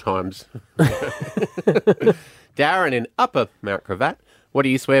the war times. Darren in Upper Mount Cravat, what do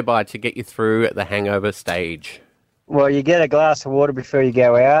you swear by to get you through the hangover stage? Well, you get a glass of water before you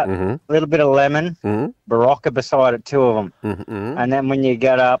go out, a little bit of lemon, Barocca beside it, 2 of them. And then when you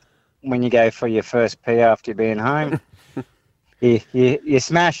get up, when you go for your first pee after you've been home, you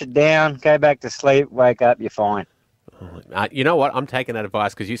smash it down, go back to sleep, wake up, you're fine. You know what? I'm taking that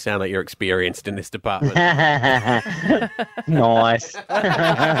advice because you sound like you're experienced in this department. Nice.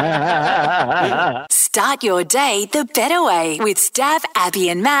 Start your day the better way with Stav, Abby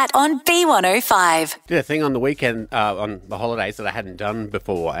and Matt on B105. Did a thing on the weekend, on the holidays that I hadn't done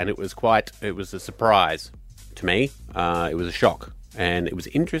before, and it was a surprise to me. It was a shock, and it was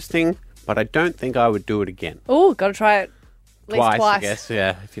interesting, but I don't think I would do it again. Oh, got to try it at least twice. I guess,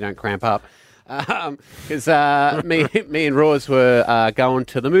 yeah, if you don't cramp up. Because me and Roz were going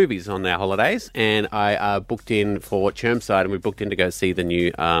to the movies on our holidays, and I booked in for Chermside, and we booked in to go see the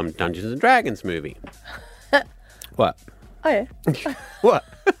new Dungeons and Dragons movie. What? Oh, yeah. What?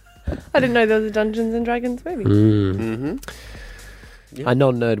 I didn't know there was a Dungeons and Dragons movie. Yep. A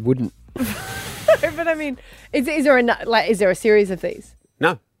non-nerd wouldn't. But I mean, is there a series of these?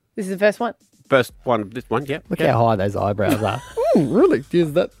 No. This is the first one? First one, this one, yeah. Look how high those eyebrows are. Really?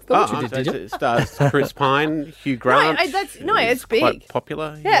 Is that what you did, did you? It stars Chris Pine, Hugh Grant. It's big. Quite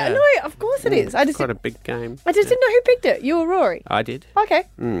popular. Yeah, no, of course it is. It's quite a big game. I just didn't know who picked it. You or Rory? I did. Okay.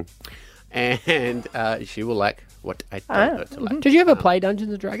 And she will like what I don't know to like. Did you ever play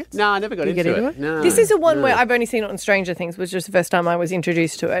Dungeons & Dragons? No, I never got Did you into get it. into No. This is the one No. where I've only seen it on Stranger Things, was just the first time I was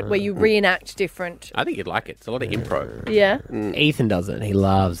introduced to it, where you reenact different... I think you'd like it. It's a lot of improv. Yeah. Ethan does it. He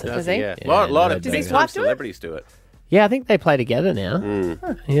loves it. Does he? Yeah. lot of Does his big-time wife do it? celebrities do it. Yeah, I think they play together now.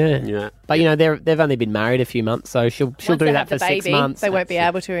 Yeah. But, they've only been married a few months, so she'll Once do they that have for the 6 baby, months. They won't be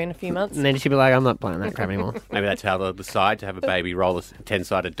able to in a few months. And then she'll be like, I'm not playing that crap anymore. Maybe that's how they'll decide to have a baby, roll a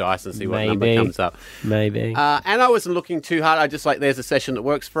 10-sided dice and see what number Maybe. comes up. Maybe. And I wasn't looking too hard. I just there's a session that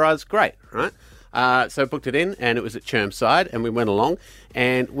works for us. Great, right? So I booked it in, and it was at Chermside, and we went along.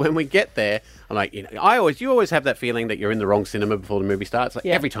 And when we get there, I'm like, you always have that feeling that you're in the wrong cinema before the movie starts. Like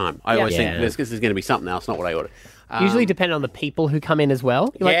every time, I always think this is going to be something else, not what I ordered. Usually depending on the people who come in as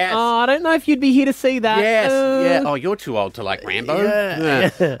well. You're Yes. like, I don't know if you'd be here to see that. Yes, yeah. Oh, you're too old to like Rambo.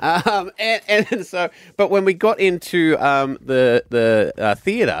 Yeah. And so, but when we got into the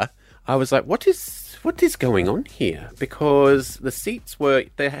theater, I was like, what is going on here? Because the seats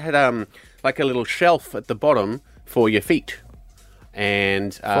they had like a little shelf at the bottom for your feet.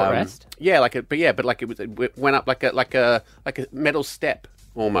 And rest? Yeah, it went up like a metal step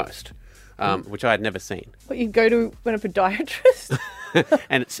almost. Which I had never seen. What, you go to a podiatrist?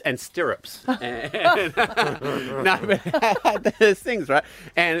 and stirrups. No, but there's things, right?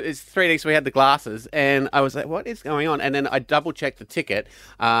 And it's 3D, so we had the glasses, and I was like, what is going on? And then I double-checked the ticket,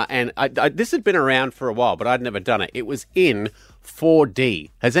 and this had been around for a while, but I'd never done it. It was in 4D.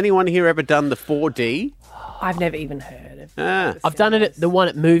 Has anyone here ever done the 4D? I've never even heard of it. I've done it at the one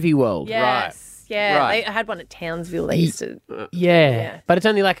at Movie World. Yes. Yeah, Right. they had one at Townsville. They used to... Yeah. But it's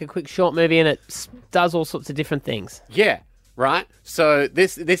only like a quick short movie, and it does all sorts of different things. Yeah, right? So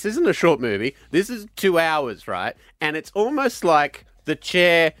this isn't a short movie. This is 2 hours, right? And it's almost like the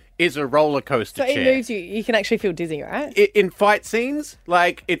chair is a roller coaster So chair. it moves you. You can actually feel dizzy, right? In fight scenes,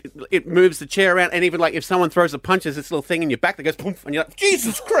 like it moves the chair around, and even like if someone throws a punch, there's this little thing in your back that goes poof, and you're like,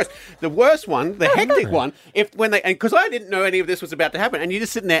 Jesus Christ! The worst one, the hectic one, because I didn't know any of this was about to happen, and you're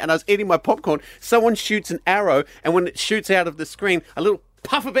just sitting there, and I was eating my popcorn. Someone shoots an arrow, and when it shoots out of the screen, a little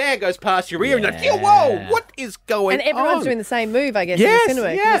puff of air goes past your ear, and you're like, "Yo, whoa, what is going on?" And everyone's doing the same move, I guess, Yes, in the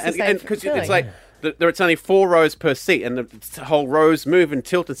cinema. yeah, It's the same because feeling. it's like it's only 4 rows per seat, and the whole rows move and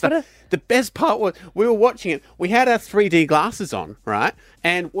tilt and stuff. The best part was we were watching it. We had our 3D glasses on, right?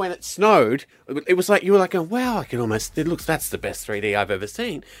 And when it snowed, it was like you were like, "Oh wow, that's the best 3D I've ever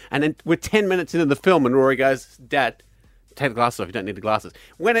seen." And then we're 10 minutes into the film, and Rory goes, "Dad, take the glasses off. You don't need the glasses."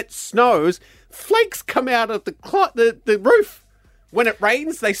 When it snows, flakes come out of the roof. When it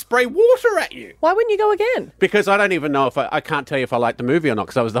rains, they spray water at you. Why wouldn't you go again? Because I don't even know if I can't tell you if I like the movie or not,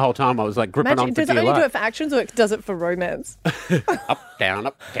 because I was the whole time I was like gripping on for Does it dear only do life. it for actions, or does it for romance? Up, down,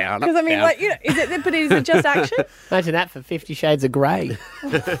 up, down, up, Because I mean, down. like, is it just action? Imagine that for 50 Shades of Grey.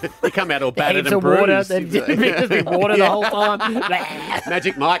 You come out all battered Heaps and of water. bruised. There'd just be water the whole time.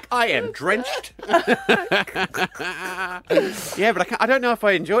 Magic Mike, I am drenched. Yeah, but I don't know if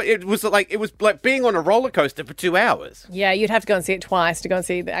I enjoy it. It was like being on a roller coaster for 2 hours. Yeah, you'd have to go and see it twice to go and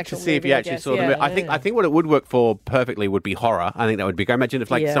see the actual To see movie, if you I actually guess. saw the Yeah, movie. yeah. I think what it would work for perfectly would be horror. I think that would be great. Imagine if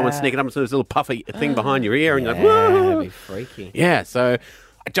someone's Yeah. sneaking up and there's a little puffy thing behind your ear and you're like, Yeah, whoa. that'd be freaky. Yeah, so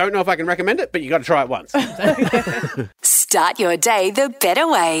I don't know if I can recommend it, but you got to try it once. Start your day the better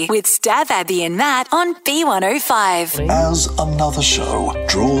way with Stav, Abby and Matt on B105. As another show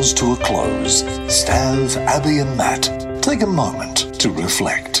draws to a close, Stav, Abby and Matt take a moment to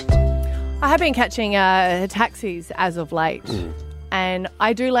reflect. I have been catching taxis as of late. And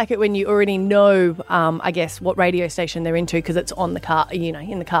I do like it when you already know, I guess, what radio station they're into because it's on the car,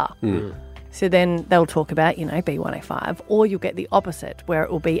 in the car. So then they'll talk about, B105, or you'll get the opposite where it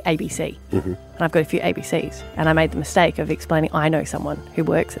will be ABC. And I've got a few ABCs. And I made the mistake of explaining I know someone who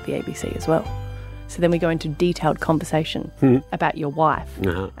works at the ABC as well. So then we go into detailed conversation about your wife.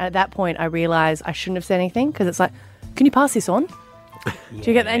 And at that point, I realised I shouldn't have said anything because it's like, can you pass this on? Do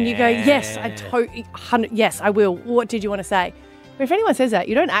you get that? And you go, yes, yes, I will. What did you want to say? But if anyone says that,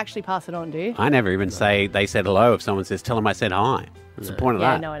 you don't actually pass it on, do you? I never even say they said hello if someone says, tell them I said hi. What's the point of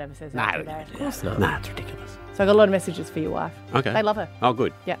Yeah, that? no one ever says that. No, do they? Of course not. Nah, it's ridiculous. So I got a lot of messages for your wife. Okay. They love her. Oh,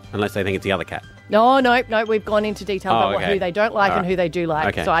 good. Yeah. Unless they think it's the other cat. No, we've gone into detail about okay. who they don't like All and right. who they do like.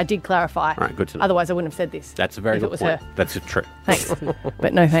 Okay. So I did clarify. All right, good to know. Otherwise, I wouldn't have said this. That's a very if good it was point. her. That's true. Thanks.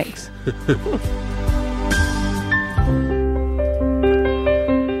 But no thanks.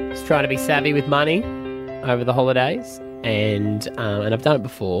 Just trying to be savvy with money over the holidays. And I've done it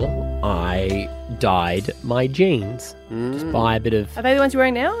before. I dyed my jeans. Just buy a bit of... Are they the ones you're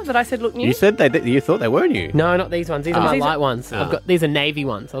wearing now that I said look new? You said you thought they were new. No, not these ones. These are my These are- light ones. These are navy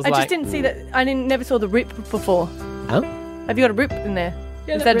ones. I just didn't see that. I never saw the rip before. Oh? Have you got a rip in there?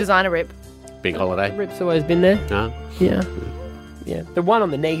 Yeah, Is that that a rip- designer rip? Big holiday. Rip's always been there. No? Yeah. Yeah. The one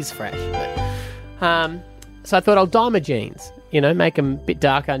on the knees fresh. But, so I thought I'll dye my jeans, make them a bit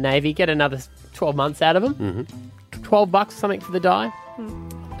darker, navy, get another 12 months out of them. Mm-hmm. $12 or something for the dye.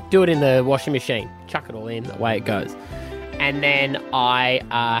 Do it in the washing machine. Chuck it all in, away it goes. And then I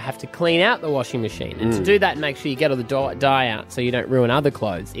have to clean out the washing machine. And to do that and make sure you get all the dye out so you don't ruin other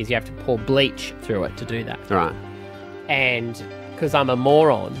clothes is you have to pour bleach through it to do that. Right. And because I'm a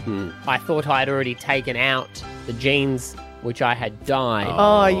moron, I thought I'd already taken out the jeans which I had dyed.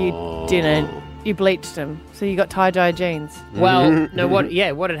 Oh, you didn't. You bleached them, so you got tie-dye jeans. Well, no, what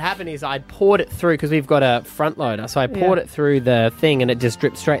had happened is I'd poured it through because we've got a front loader. So I poured it through the thing and it just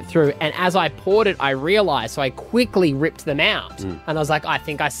dripped straight through. And as I poured it, I realised, so I quickly ripped them out. And I was like, I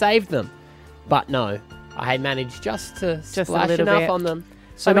think I saved them. But no, I had managed just to splash enough on them.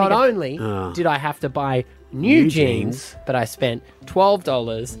 So not only did I have to buy new jeans, but I spent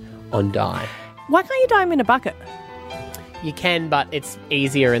 $12 on dye. Why can't you dye them in a bucket? You can, but it's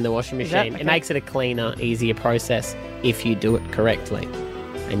easier in the washing machine. Okay. It makes it a cleaner, easier process if you do it correctly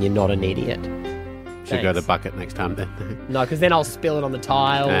and you're not an idiot. Should go to the bucket next time then. No, because then I'll spill it on the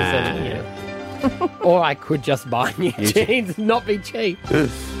tiles. And, or I could just buy new jeans and not be cheap.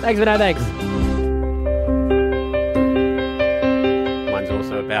 Thanks, but no thanks. Mine's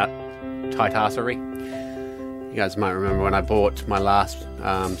also about tightassery. You guys might remember when I bought my last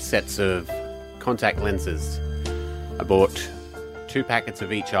sets of contact lenses. I bought 2 packets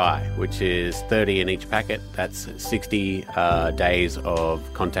of each eye, which is 30 in each packet. That's 60 days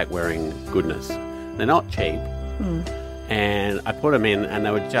of contact wearing goodness. They're not cheap. And I put them in and they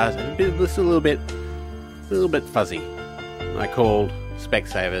were just a little bit fuzzy. And I called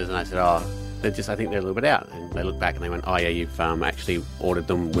Specsavers and I said, I think they're a little bit out. And they looked back and they went, yeah, you've actually ordered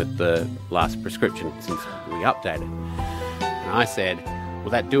them with the last prescription since we updated. And I said,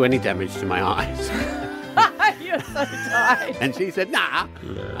 will that do any damage to my eyes? You're so tight. And she said, nah.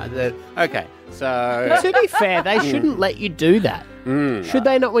 I said, okay. So to be fair, they shouldn't let you do that. Should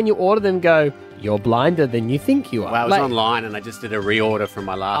they not, when you order them, go, you're blinder than you think you are? Well, I was online and I just did a reorder from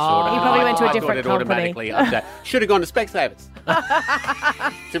my last order. You probably went to a I different thought it company. automatically update. Should have gone to Specsavers.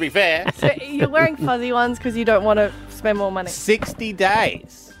 To be fair. So you're wearing fuzzy ones because you don't want to spend more money. 60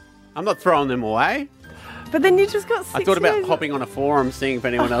 days. I'm not throwing them away. But then you just got 60 I thought about days. hopping on a forum, seeing if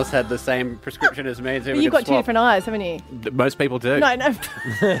anyone else had the same prescription as me. But you've got 2 different eyes, haven't you? Most people do. No. I meant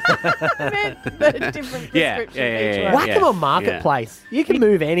the different prescriptions. Yeah. Whack them on Marketplace. You can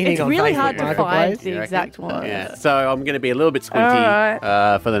move anything It's on really Facebook hard to Marketplace. find the exact one. Yeah. So I'm going to be a little bit squinty All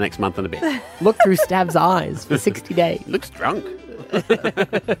right. for the next month and a bit. Look through Stav's eyes for 60 days. Looks drunk.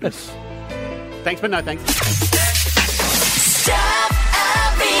 Thanks, but no thanks.